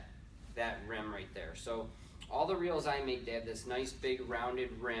touch that rim right there. So all the reels I make, they have this nice big rounded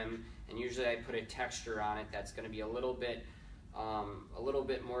rim, and usually I put a texture on it that's going to be a little bit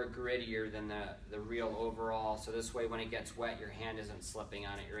more grittier than the reel overall. So this way, when it gets wet, your hand isn't slipping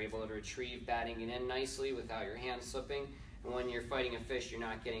on it. You're able to retrieve batting it in nicely without your hand slipping. And when you're fighting a fish, you're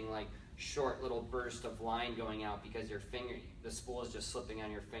not getting like short little burst of line going out because the spool is just slipping on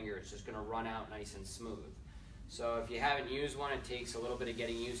your finger. It's just going to run out nice and smooth. So if you haven't used one, it takes a little bit of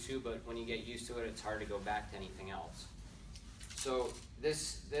getting used to, but when you get used to it, it's hard to go back to anything else. So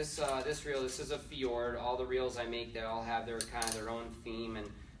this reel, this is a fjord. All the reels I make, they all have their own theme, and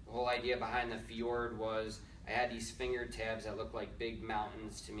the whole idea behind the fjord was I had these finger tabs that look like big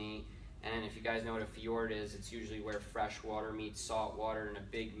mountains to me. And if you guys know what a fjord is, it's usually where fresh water meets salt water in a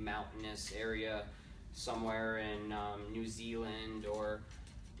big mountainous area somewhere in New Zealand or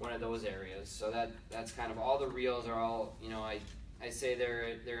one of those areas. So that's kind of all the reels are all, I say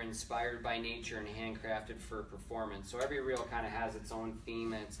they're inspired by nature and handcrafted for performance. So every reel kind of has its own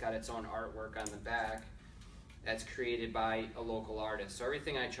theme, and it's got its own artwork on the back that's created by a local artist. So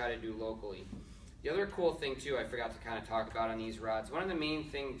everything I try to do locally. The other cool thing too, I forgot to kind of talk about on these rods, one of the main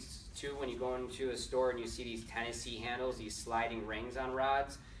things too when you go into a store and you see these Tennessee handles, these sliding rings on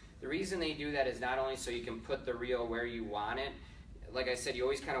rods, the reason they do that is not only so you can put the reel where you want it. Like I said, you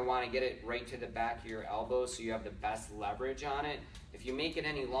always kind of want to get it right to the back of your elbow so you have the best leverage on it. If you make it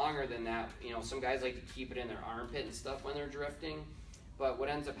any longer than that, some guys like to keep it in their armpit and stuff when they're drifting. But what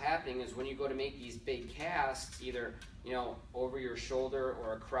ends up happening is when you go to make these big casts, either over your shoulder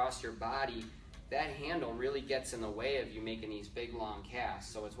or across your body, that handle really gets in the way of you making these big long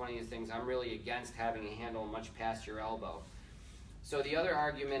casts. So it's one of these things I'm really against, having a handle much past your elbow. So the other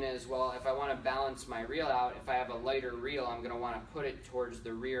argument is, well, if I want to balance my reel out, if I have a lighter reel, I'm going to want to put it towards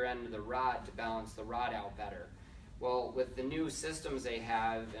the rear end of the rod to balance the rod out better. Well, with the new systems they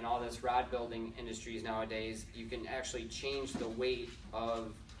have and all this rod building industries nowadays, you can actually change the weight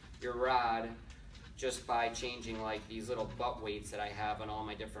of your rod just by changing like these little butt weights that I have on all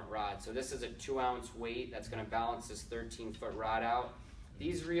my different rods. So this is a 2-ounce weight that's going to balance this 13-foot rod out.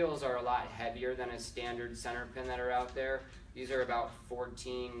 These reels are a lot heavier than a standard center pin that are out there. These are about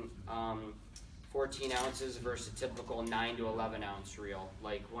 14 ounces versus a typical 9 to 11 ounce reel,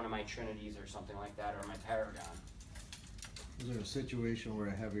 like one of my Trinities or something like that, or my Paragon. Is there a situation where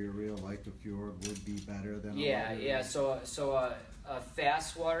a heavier reel like the Fjord would be better than Yeah, a lighter yeah. reel? So a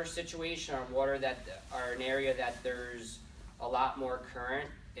fast water situation, or water that are an area that there's a lot more current,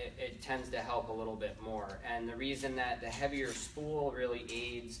 it tends to help a little bit more. And the reason that the heavier spool really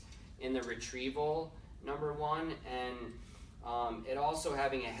aids in the retrieval, number one, and it also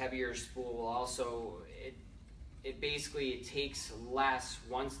having a heavier spool will also it takes less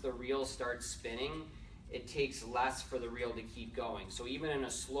once the reel starts spinning. It takes less for the reel to keep going. So even in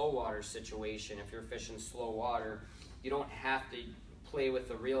a slow water situation, if you're fishing slow water, you don't have to play with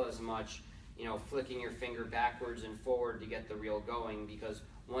the reel as much, you know, flicking your finger backwards and forward to get the reel going, because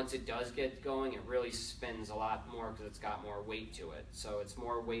once it does get going, it really spins a lot more because it's got more weight to it. So it's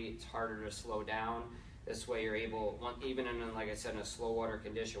more weight, it's harder to slow down. This way you're able, even in, like I said, in a slow water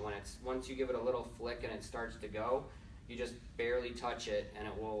condition, once you give it a little flick and it starts to go, you just barely touch it and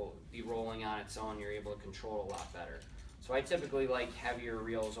it will be rolling on its own. You're able to control a lot better. So I typically like heavier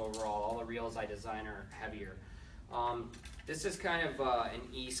reels overall. All the reels I design are heavier. This is kind of an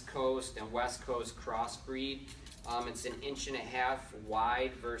East Coast and West Coast crossbreed. It's 1.5 inches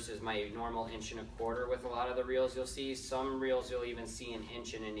wide versus my normal 1.25 inches with a lot of the reels you'll see. Some reels you'll even see 1.1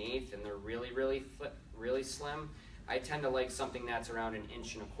 1/8, and they're really slim. I tend to like something that's around 1.25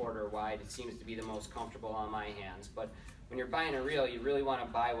 inches wide. It seems to be the most comfortable on my hands. But when you're buying a reel, you really want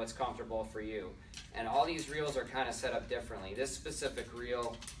to buy what's comfortable for you. And all these reels are kind of set up differently. This specific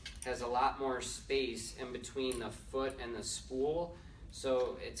reel has a lot more space in between the foot and the spool.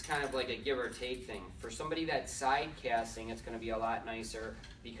 So it's kind of like a give or take thing. For somebody that's side casting, it's going to be a lot nicer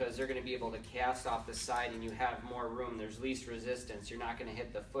because they're going to be able to cast off the side and you have more room. There's least resistance. You're not going to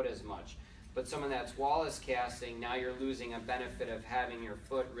hit the foot as much. But someone that's walless casting, now you're losing a benefit of having your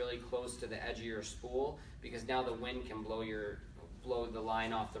foot really close to the edge of your spool, because now the wind can blow the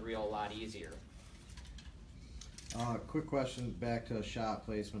line off the reel a lot easier. Quick question back to shot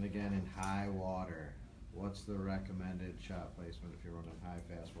placement again in high water. What's the recommended shot placement if you're running high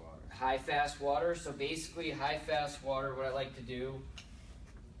fast water? High fast water, so basically high fast water, what I like to do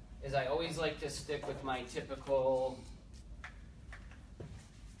is I always like to stick with my typical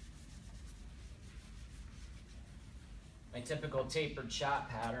tapered shot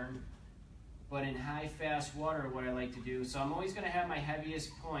pattern. But in high fast water, what I like to do, so I'm always going to have my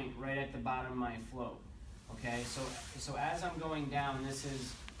heaviest point right at the bottom of my float. Okay, so as I'm going down,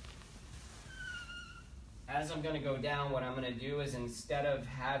 as I'm going to go down, what I'm going to do is, instead of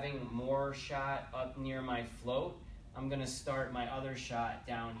having more shot up near my float, I'm going to start my other shot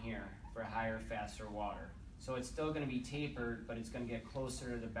down here for higher, faster water. So it's still going to be tapered, but it's going to get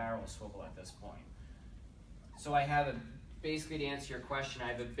closer to the barrel swivel at this point. So I have basically, to answer your question, I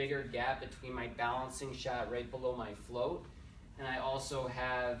have a bigger gap between my balancing shot right below my float, and I also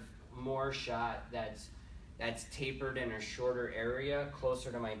have more shot that's tapered in a shorter area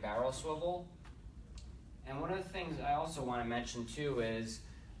closer to my barrel swivel. And one of the things I also want to mention too is,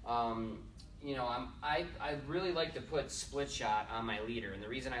 you know, I really like to put split shot on my leader, and the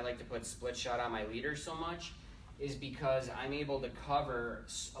reason I like to put split shot on my leader so much is because I'm able to cover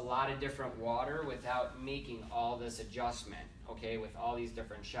a lot of different water without making all this adjustment, okay, with all these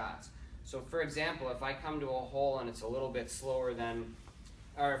different shots. So for example, if I come to a hole and it's a little bit slower than,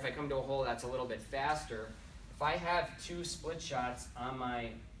 or if I come to a hole that's a little bit faster, if I have 2 split shots on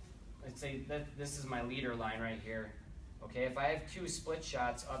my, let's say that this is my leader line right here, okay, if I have 2 split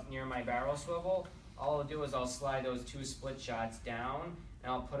shots up near my barrel swivel, all I'll do is I'll slide those 2 split shots down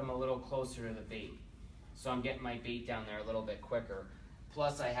and I'll put them a little closer to the bait. So I'm getting my bait down there a little bit quicker.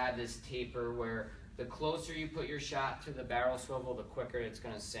 Plus I have this taper where the closer you put your shot to the barrel swivel, the quicker it's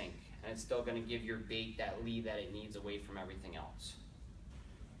going to sink. And it's still going to give your bait that lead that it needs away from everything else.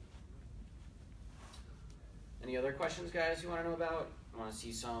 Any other questions, guys, you want to know about? Want to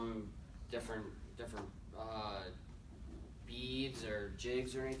see some different beads or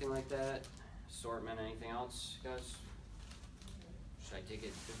jigs or anything like that? Assortment, anything else, guys? Should I take it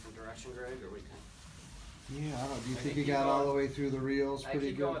a different direction, Greg, or what do you think? Yeah, I don't know. Do you I think think you got you all go- the way through the reels I pretty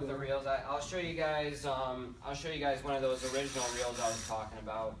keep good going with the there? reels. I'll show you guys. I'll show you guys one of those original reels I was talking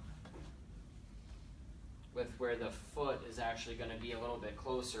about, with where the foot is actually going to be a little bit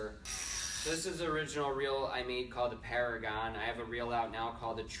closer. So this is the original reel I made called the Paragon. I have a reel out now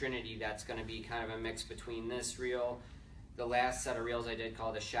called the Trinity that's going to be kind of a mix between this reel, the last set of reels I did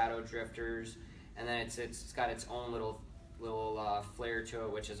called the Shadow Drifters, and then it's got its own little flare to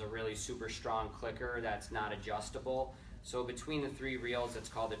it, which is a really super strong clicker that's not adjustable. So between the 3 reels, it's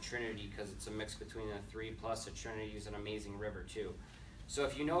called a Trinity because it's a mix between the 3, plus the Trinity is an amazing river too. So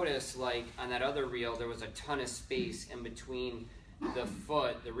if you notice, like on that other reel, there was a ton of space in between the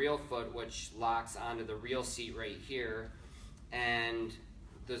foot, the reel foot, which locks onto the reel seat right here, and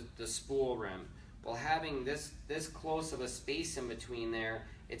the spool rim. Well, having this close of a space in between there,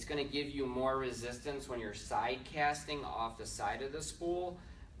 it's going to give you more resistance when you're side casting off the side of the spool,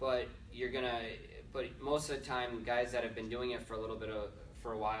 but most of the time, guys that have been doing it for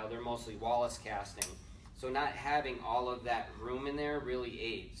a while, they're mostly Wallace casting. So not having all of that room in there really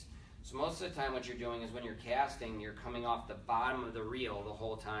aids. So most of the time what you're doing is when you're casting, you're coming off the bottom of the reel the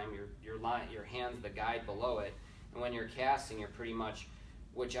whole time, your hand's the guide below it, and when you're casting, you're pretty much,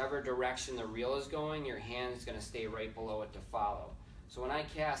 whichever direction the reel is going, your hand's going to stay right below it to follow. So when I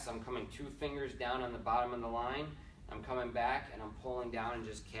cast, I'm coming 2 fingers down on the bottom of the line, I'm coming back and I'm pulling down and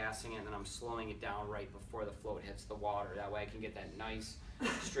just casting it, and then I'm slowing it down right before the float hits the water. That way I can get that nice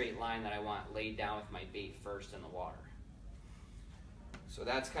straight line that I want laid down with my bait first in the water. So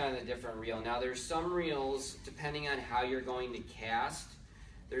that's kind of the different reel. Now there's some reels, depending on how you're going to cast,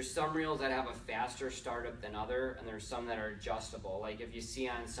 there's some reels that have a faster startup than other, and there's some that are adjustable. Like if you see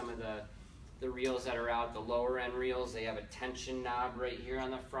on some of the reels that are out, the lower end reels, they have a tension knob right here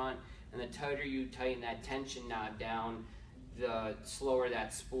on the front, and the tighter you tighten that tension knob down, the slower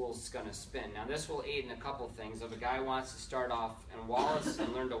that spool's going to spin. Now this will aid in a couple things. If a guy wants to start off in Wallace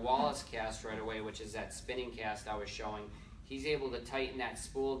and learn to Wallace cast right away, which is that spinning cast I was showing, he's able to tighten that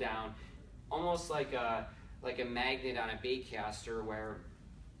spool down almost like a magnet on a bait caster, where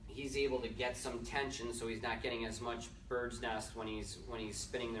he's able to get some tension so he's not getting as much bird's nest when he's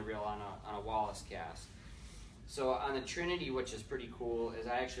spinning the reel on a Wallace cast. So on the Trinity, which is pretty cool, is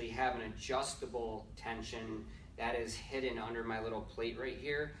I actually have an adjustable tension that is hidden under my little plate right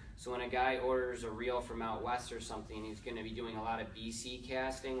here. So when a guy orders a reel from out west or something, he's going to be doing a lot of BC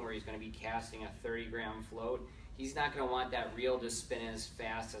casting, where he's going to be casting a 30-gram float, he's not going to want that reel to spin as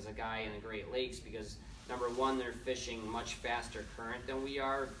fast as a guy in the Great Lakes, because number one, they're fishing much faster current than we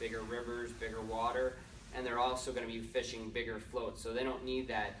are, bigger rivers, bigger water, and they're also going to be fishing bigger floats. So they don't need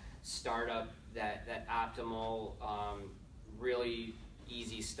that startup, that optimal, really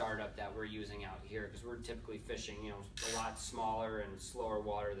easy startup that we're using out here, because we're typically fishing, a lot smaller and slower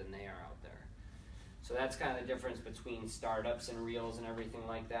water than they are out there. So that's kind of the difference between startups and reels and everything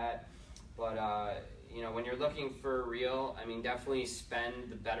like that. But when you're looking for a reel, I mean, definitely spend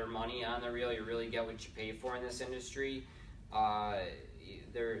the better money on the reel. You really get what you pay for in this industry.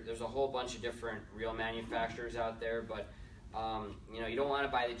 There's a whole bunch of different reel manufacturers out there, but you don't want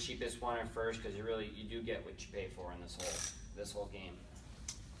to buy the cheapest one at first, because you do get what you pay for in this whole game.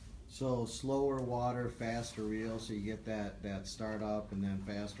 So slower water, faster reel, so you get that start up, and then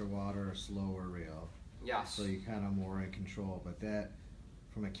faster water, slower reel. Yes. So you're kind of more in control. But that,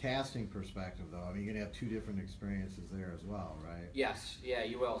 from a casting perspective though, I mean, you're going to have 2 different experiences there as well, right? Yes, yeah,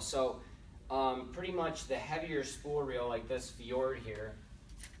 you will. So pretty much the heavier spool reel, like this Fjord here,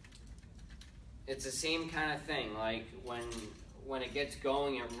 it's the same kind of thing. Like when it gets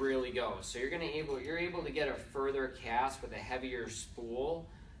going, it really goes. So you're able to get a further cast with a heavier spool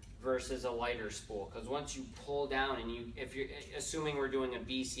versus a lighter spool, because once you pull down, and if you're assuming we're doing a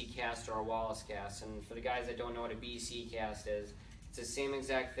BC cast or a Wallace cast, and for the guys that don't know what a BC cast is, it's the same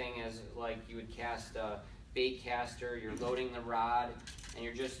exact thing as like you would cast a bait caster. You're loading the rod and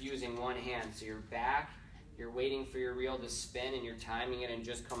you're just using one hand, so you're back, you're waiting for your reel to spin, and you're timing it and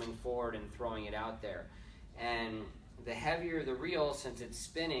just coming forward and throwing it out there. And the heavier the reel, since it's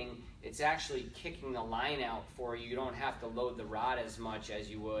spinning, it's actually kicking the line out for you. You don't have to load the rod as much as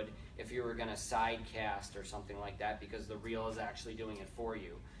you would if you were going to side cast or something like that, because the reel is actually doing it for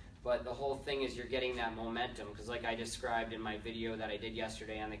you. But the whole thing is you're getting that momentum, because like I described in my video that I did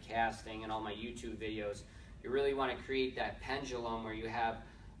yesterday on the casting and all my YouTube videos, you really want to create that pendulum where you have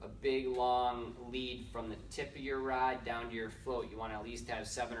a big long lead from the tip of your rod down to your float. You want to at least have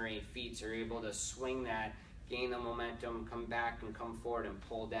 7 or 8 feet, so you're able to swing that, gain the momentum, come back and come forward and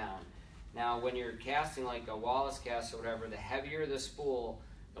pull down. Now when you're casting like a Wallace cast or whatever, the heavier the spool,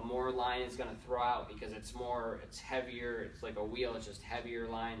 the more line is going to throw out, because it's heavier, it's like a wheel, it's just heavier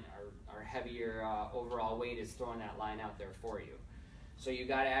line, or heavier overall weight is throwing that line out there for you. So you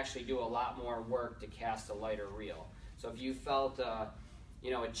got to actually do a lot more work to cast a lighter reel. So if you felt a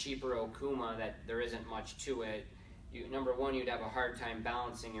cheaper Okuma that there isn't much to it, number one, you'd have a hard time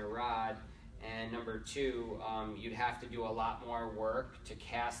balancing your rod, and number two, you'd have to do a lot more work to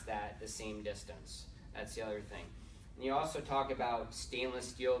cast that the same distance. That's the other thing. And you also talk about stainless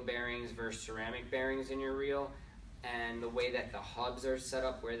steel bearings versus ceramic bearings in your reel, and the way that the hubs are set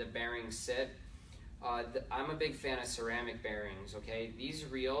up, where the bearings sit. I'm a big fan of ceramic bearings, okay? These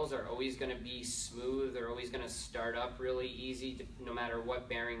reels are always going to be smooth, they're always going to start up really easy no matter what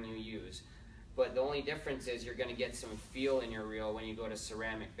bearing you use. But the only difference is you're going to get some feel in your reel when you go to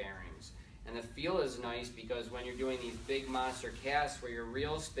ceramic bearings. And the feel is nice because when you're doing these big monster casts where your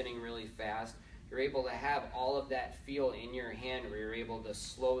reel's spinning really fast, you're able to have all of that feel in your hand where you're able to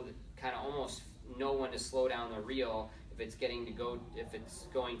kind of almost know when to slow down the reel. If it's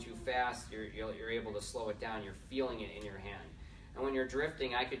going too fast, you're able to slow it down. You're feeling it in your hand. And when you're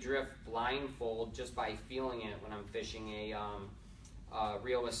drifting, I could drift blindfold just by feeling it when I'm fishing a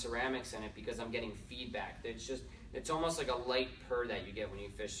reel with ceramics in it, because I'm getting feedback. It's almost like a light purr that you get when you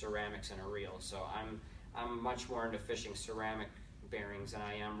fish ceramics in a reel. So I'm much more into fishing ceramic bearings than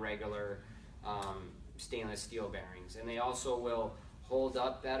I am regular stainless steel bearings. And they also will hold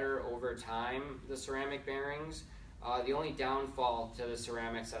up better over time, the ceramic bearings. The only downfall to the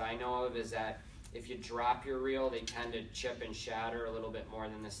ceramics that I know of is that if you drop your reel, they tend to chip and shatter a little bit more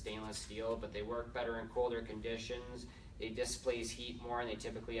than the stainless steel, but they work better in colder conditions. They displace heat more, and they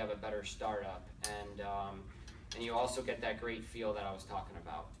typically have a better startup. And you also get that great feel that I was talking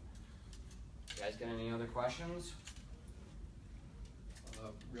about. You guys got any other questions?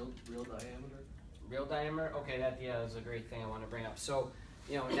 Real diameter? Real diameter? Okay, that's a great thing I want to bring up. So,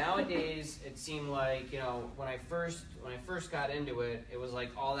 nowadays it seemed like, when I first got into it, it was like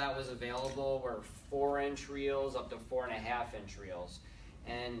all that was available were 4-inch reels up to 4.5-inch reels,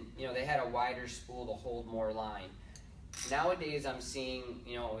 and they had a wider spool to hold more line. Nowadays I'm seeing,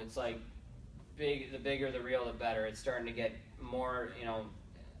 it's like the bigger the reel, the better. It's starting to get more,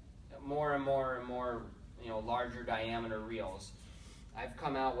 more and more, larger diameter reels. I've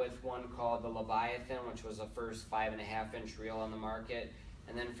come out with one called the Leviathan, which was the first 5.5-inch reel on the market,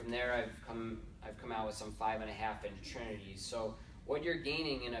 and then from there I've come out with some 5.5-inch Trinities. So what you're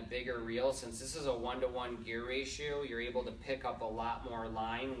gaining in a bigger reel, since this is a 1-to-1 gear ratio, you're able to pick up a lot more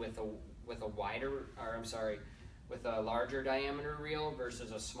line with a larger diameter reel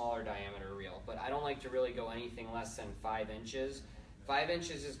versus a smaller diameter reel. But I don't like to really go anything less than 5 inches. 5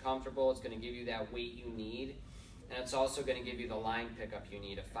 inches is comfortable. It's going to give you that weight you need, and it's also going to give you the line pickup you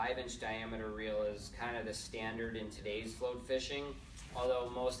need. A 5-inch diameter reel is kind of the standard in today's float fishing, although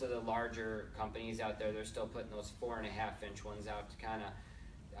most of the larger companies out there, they're still putting those 4.5-inch ones out to kind of,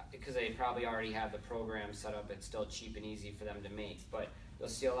 because they probably already have the program set up. It's still cheap and easy for them to make. But you'll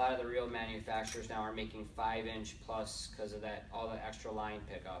see a lot of the reel manufacturers now are making 5-inch plus because of that, all the extra line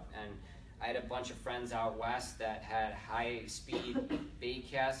pickup. And I had a bunch of friends out west that had high-speed bait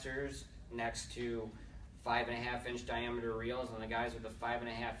casters next to 5.5-inch diameter reels, and the guys with the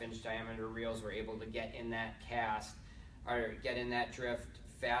 5.5-inch diameter reels were able to get in that cast, or get in that drift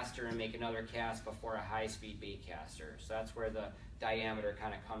faster and make another cast before a high-speed bait caster. So that's where the diameter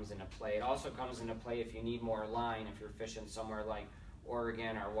kind of comes into play. It also comes into play if you need more line, if you're fishing somewhere like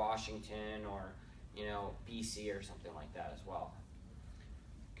Oregon or Washington or BC or something like that as well.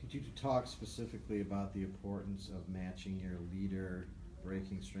 Could you talk specifically about the importance of matching your leader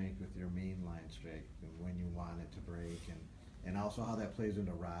breaking strength with your main line strength, and when you want it to break, and also how that plays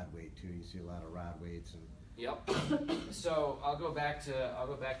into rod weight too? You see a lot of rod weights and. Yep. So I'll go back to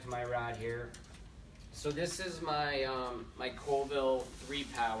my rod here. So this is my my Colville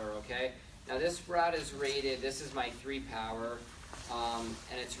 3-power. Okay. Now this rod is rated. This is my 3-power,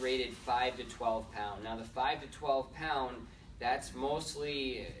 and it's rated 5 to 12 pound. Now the 5 to 12 pound, that's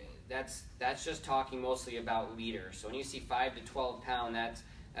mostly. That's just talking mostly about leader. So when you see 5 to 12 pound, that's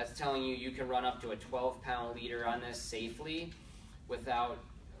telling you can run up to a 12-pound leader on this safely without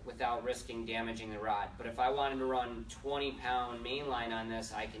risking damaging the rod. But if I wanted to run 20-pound mainline on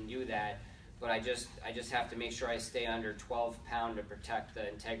this, I can do that. But I just have to make sure I stay under 12 pound to protect the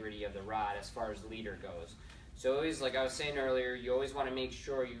integrity of the rod as far as leader goes. So always, like I was saying earlier, you always want to make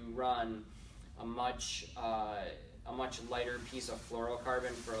sure you run a much lighter piece of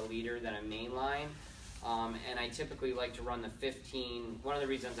fluorocarbon for a leader than a main line. And I typically like to run the 15. One of the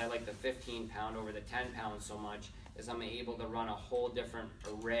reasons I like the 15 pound over the 10 pound so much is I'm able to run a whole different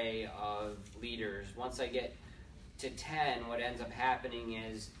array of leaders. Once I get to 10, what ends up happening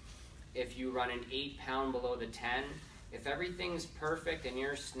is if you run an 8 pound below the 10, if everything's perfect and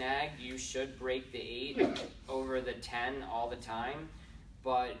you're snagged, you should break the 8 over the 10 all the time.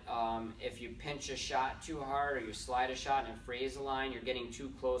 But if you pinch a shot too hard, or you slide a shot and phrase a line, you're getting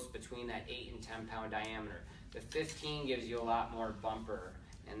too close between that 8 and 10 pound diameter. The 15 gives you a lot more bumper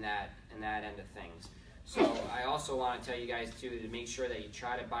in that end of things. So I also want to tell you guys too to make sure that you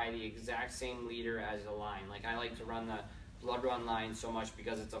try to buy the exact same leader as the line. Like I like to run the Blood Run line so much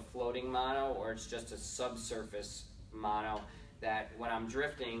because it's a floating mono or it's just a subsurface mono that when I'm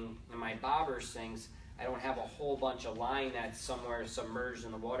drifting and my bobber sinks, I don't have a whole bunch of line that's somewhere submerged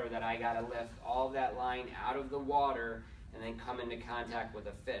in the water that I gotta lift all of that line out of the water and then come into contact with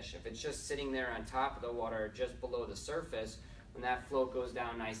a fish. If it's just sitting there on top of the water or just below the surface, when that float goes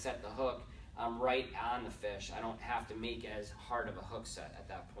down and I set the hook, I'm right on the fish. I don't have to make as hard of a hook set at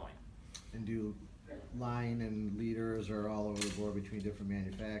that point. And do line and leaders are all over the board between different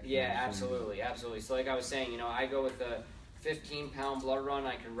manufacturers? Yeah, absolutely, absolutely. So like I was saying, you know, I go with the 15-pound Blood Run.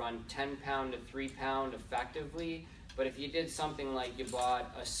 I can run 10-pound to 3-pound effectively. But if you did something like you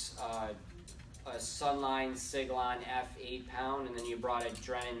bought a Sunline Siglon F 8-pound and then you brought a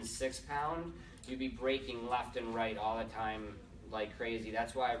Drennan 6-pound, you'd be breaking left and right all the time like crazy.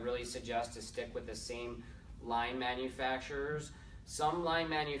 That's why I really suggest to stick with the same line manufacturers. Some line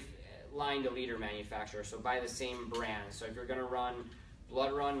to leader manufacturers, so buy the same brand. So if you're gonna run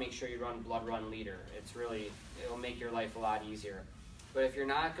Blood Run, make sure you run Blood Run leader. It'll make your life a lot easier. But if you're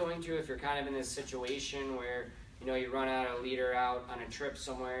not going to, if you're kind of in this situation where, you know, you run out a leader out on a trip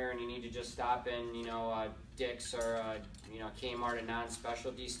somewhere and you need to just stop in, you know, Dick's or, you know, Kmart, a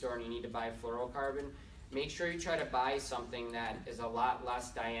non-specialty store, and you need to buy fluorocarbon, make sure you try to buy something that is a lot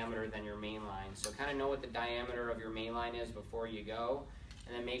less diameter than your main line. So kind of know what the diameter of your main line is before you go,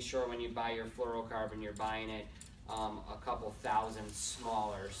 and then make sure when you buy your fluorocarbon, you're buying it a couple thousand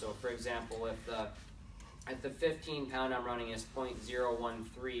smaller. So for example, if the 15-pound I'm running is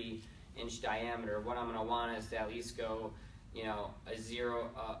 0.013 inch diameter, what I'm going to want is to at least go, you know, a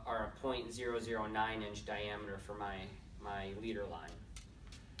 0.009 inch diameter for my leader line.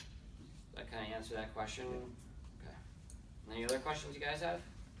 That kind of answer that question? Okay. Any other questions you guys have?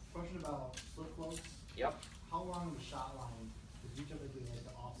 Question about slip floats. Yep. How long is the shot line? Because you typically like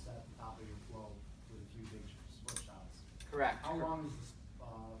to offset the top of your float with a few big split shots. Correct. How long is the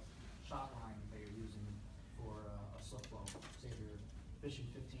shot line that you're using for a slip float? Say if you're fishing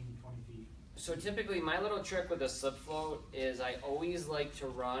 15, 20 feet. So typically my little trick with a slip float is I always like to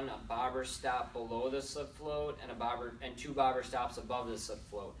run a bobber stop below the slip float and two bobber stops above the slip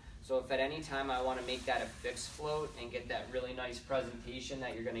float. So if at any time I want to make that a fixed float and get that really nice presentation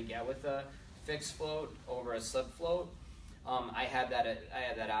that you're going to get with a fixed float over a slip float, I have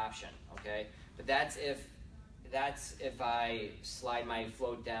that option. Okay, but that's if I slide my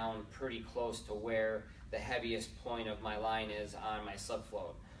float down pretty close to where the heaviest point of my line is on my slip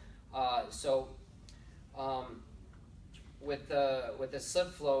float. With the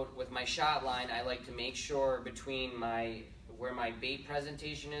slip float, with my shot line, I like to make sure between where my bait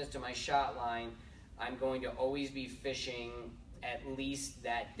presentation is to my shot line, I'm going to always be fishing at least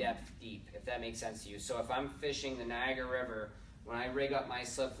that depth deep, if that makes sense to you. So if I'm fishing the Niagara River, when I rig up my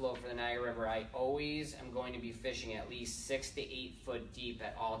slip float for the Niagara River, I always am going to be fishing at least 6 to 8 foot deep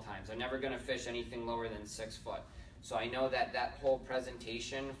at all times. I'm never going to fish anything lower than 6 foot. So I know that that whole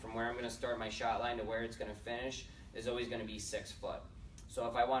presentation from where I'm going to start my shot line to where it's going to finish is always going to be 6 foot. So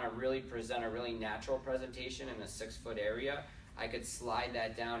if I want to really present a really natural presentation in a 6 foot area, I could slide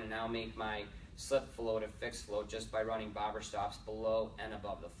that down and now make my slip float a fixed float just by running bobber stops below and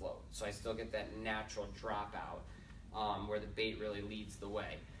above the float. So I still get that natural dropout where the bait really leads the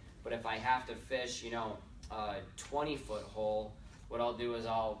way. But if I have to fish, you know, a 20 foot hole, what I'll do is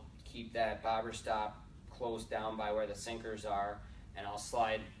I'll keep that bobber stop close down by where the sinkers are, and I'll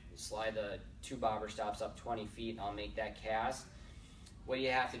slide the 2 bobber stops up 20 feet and I'll make that cast. What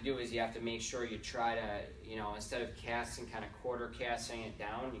you have to do is you have to make sure you try to, you know, instead of casting, kind of quarter casting it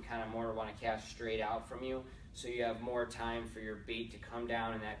down, you kind of more want to cast straight out from you, so you have more time for your bait to come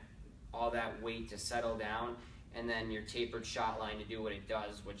down and all that weight to settle down, and then your tapered shot line to do what it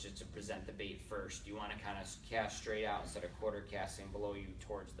does, which is to present the bait first. You want to kind of cast straight out instead of quarter casting below you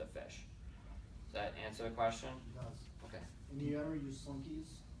towards the fish. Does that answer the question? It does. Okay. And do you ever use slinkies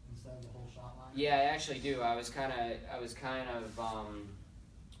instead of the whole shot line? Yeah, I actually do. I was kind of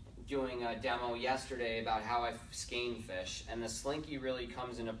doing a demo yesterday about how I skein fish, and the slinky really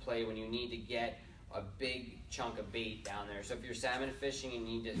comes into play when you need to get a big chunk of bait down there. So if you're salmon fishing and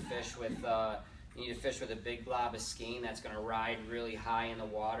you need to fish with a big glob of skein that's going to ride really high in the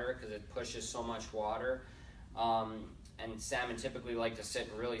water because it pushes so much water. And salmon typically like to sit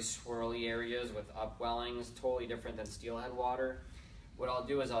in really swirly areas with upwellings, totally different than steelhead water. What I'll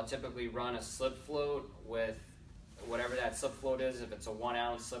do is I'll typically run a slip float with whatever that slip float is. If it's a 1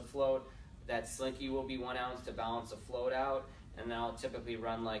 ounce slip float, that slinky will be 1 ounce to balance the float out, and then I'll typically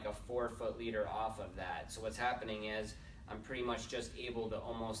run like a 4 foot leader off of that. So what's happening is I'm pretty much just able to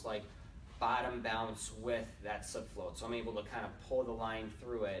almost like bottom bounce with that slip float. So I'm able to kind of pull the line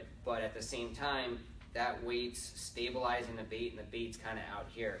through it, but at the same time, that weight's stabilizing the bait and the bait's kind of out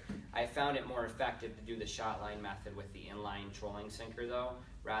here. I found it more effective to do the shot line method with the inline trolling sinker though,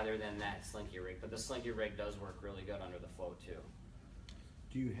 rather than that slinky rig. But the slinky rig does work really good under the float too.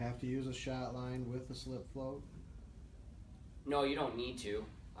 Do you have to use a shot line with the slip float? No, you don't need to.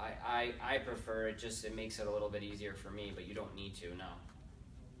 I prefer it, just it makes it a little bit easier for me, but you don't need to, no.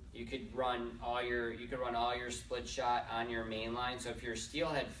 You could run all your split shot on your main line. So if you're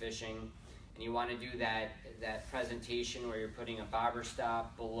steelhead fishing and you want to do that presentation where you're putting a bobber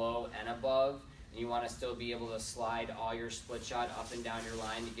stop below and above, and you want to still be able to slide all your split shot up and down your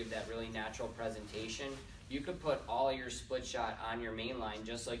line to give that really natural presentation, you could put all your split shot on your main line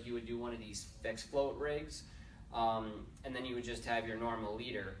just like you would do one of these fixed float rigs. And then you would just have your normal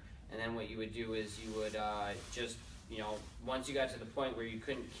leader, and then what you would do is you would just, you know, once you got to the point where you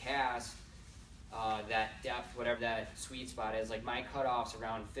couldn't cast that depth, whatever that sweet spot is, like my cutoff's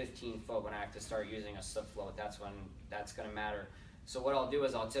around 15 foot when I have to start using a slip float, that's when that's going to matter. So what I'll do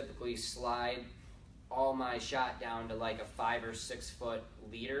is I'll typically slide all my shot down to like a 5 or 6 foot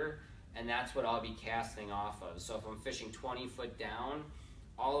leader, and that's what I'll be casting off of. So if I'm fishing 20 foot down,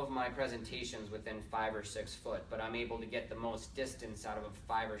 all of my presentations within 5 or 6 foot, but I'm able to get the most distance out of a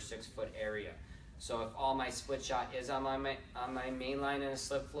 5 or 6 foot area. So if all my split shot is on my main line in a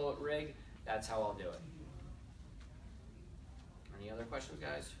slip float rig, that's how I'll do it. Any other questions,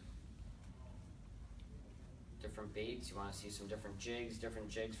 guys? Different baits, you want to see some different jigs for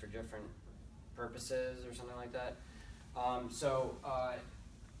different purposes or something like that.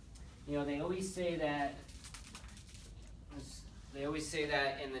 You know, they always say that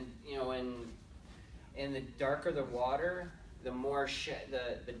in the, you know, in the darker the water, the more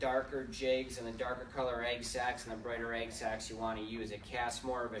the darker jigs and the darker color egg sacs and the brighter egg sacs you want to use. It casts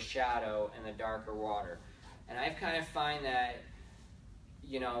more of a shadow in the darker water. And I kind of find that,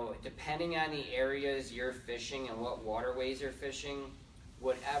 you know, depending on the areas you're fishing and what waterways you're fishing,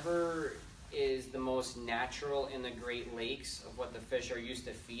 whatever is the most natural in the Great Lakes of what the fish are used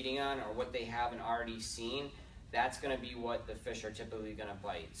to feeding on or what they haven't already seen, that's going to be what the fish are typically going to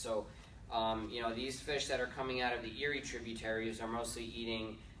bite. So, you know, these fish that are coming out of the Erie tributaries are mostly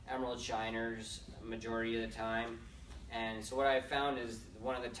eating emerald shiners majority of the time. And so what I found is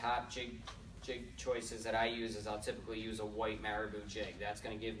one of the top jig choices that I use is I'll typically use a white marabou jig. That's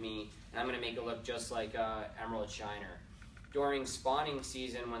going to give me, and I'm going to make it look just like emerald shiner. During spawning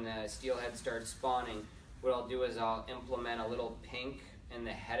season, when the steelhead starts spawning, what I'll do is I'll implement a little pink in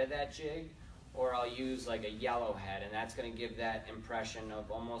the head of that jig, or I'll use like a yellow head, and that's going to give that impression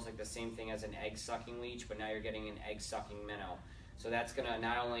of almost like the same thing as an egg-sucking leech, but now you're getting an egg-sucking minnow. So that's going to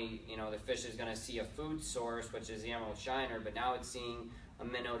not only, you know, the fish is going to see a food source, which is the emerald shiner, but now it's seeing a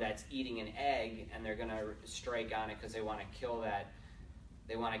minnow that's eating an egg, and they're going to strike on it because they want to kill that.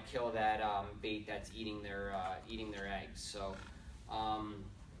 They want to kill that bait that's eating their eggs. So I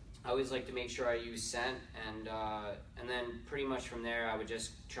always like to make sure I use scent, and then pretty much from there I would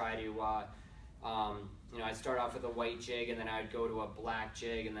just try to. You know, I'd start off with a white jig, and then I'd go to a black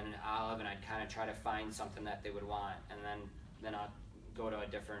jig, and then an olive, and I'd kind of try to find something that they would want, and then I'd go to a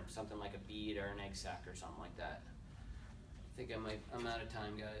different, something like a bead or an egg sac or something like that. I think I'm out of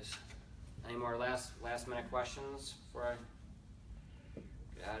time, guys. Any more last minute questions before I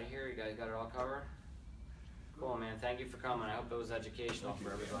get out of here? You guys got it all covered? Cool, man. Thank you for coming. I hope it was educational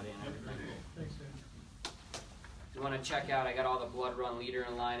for everybody and everything. Thanks, Dan. If you want to check out, I got all the blood run leader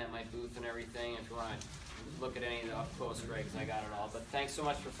in line at my booth and everything. If you want to look at any of the up close rigs, I got it all. But thanks so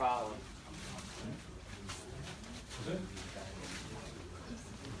much for following.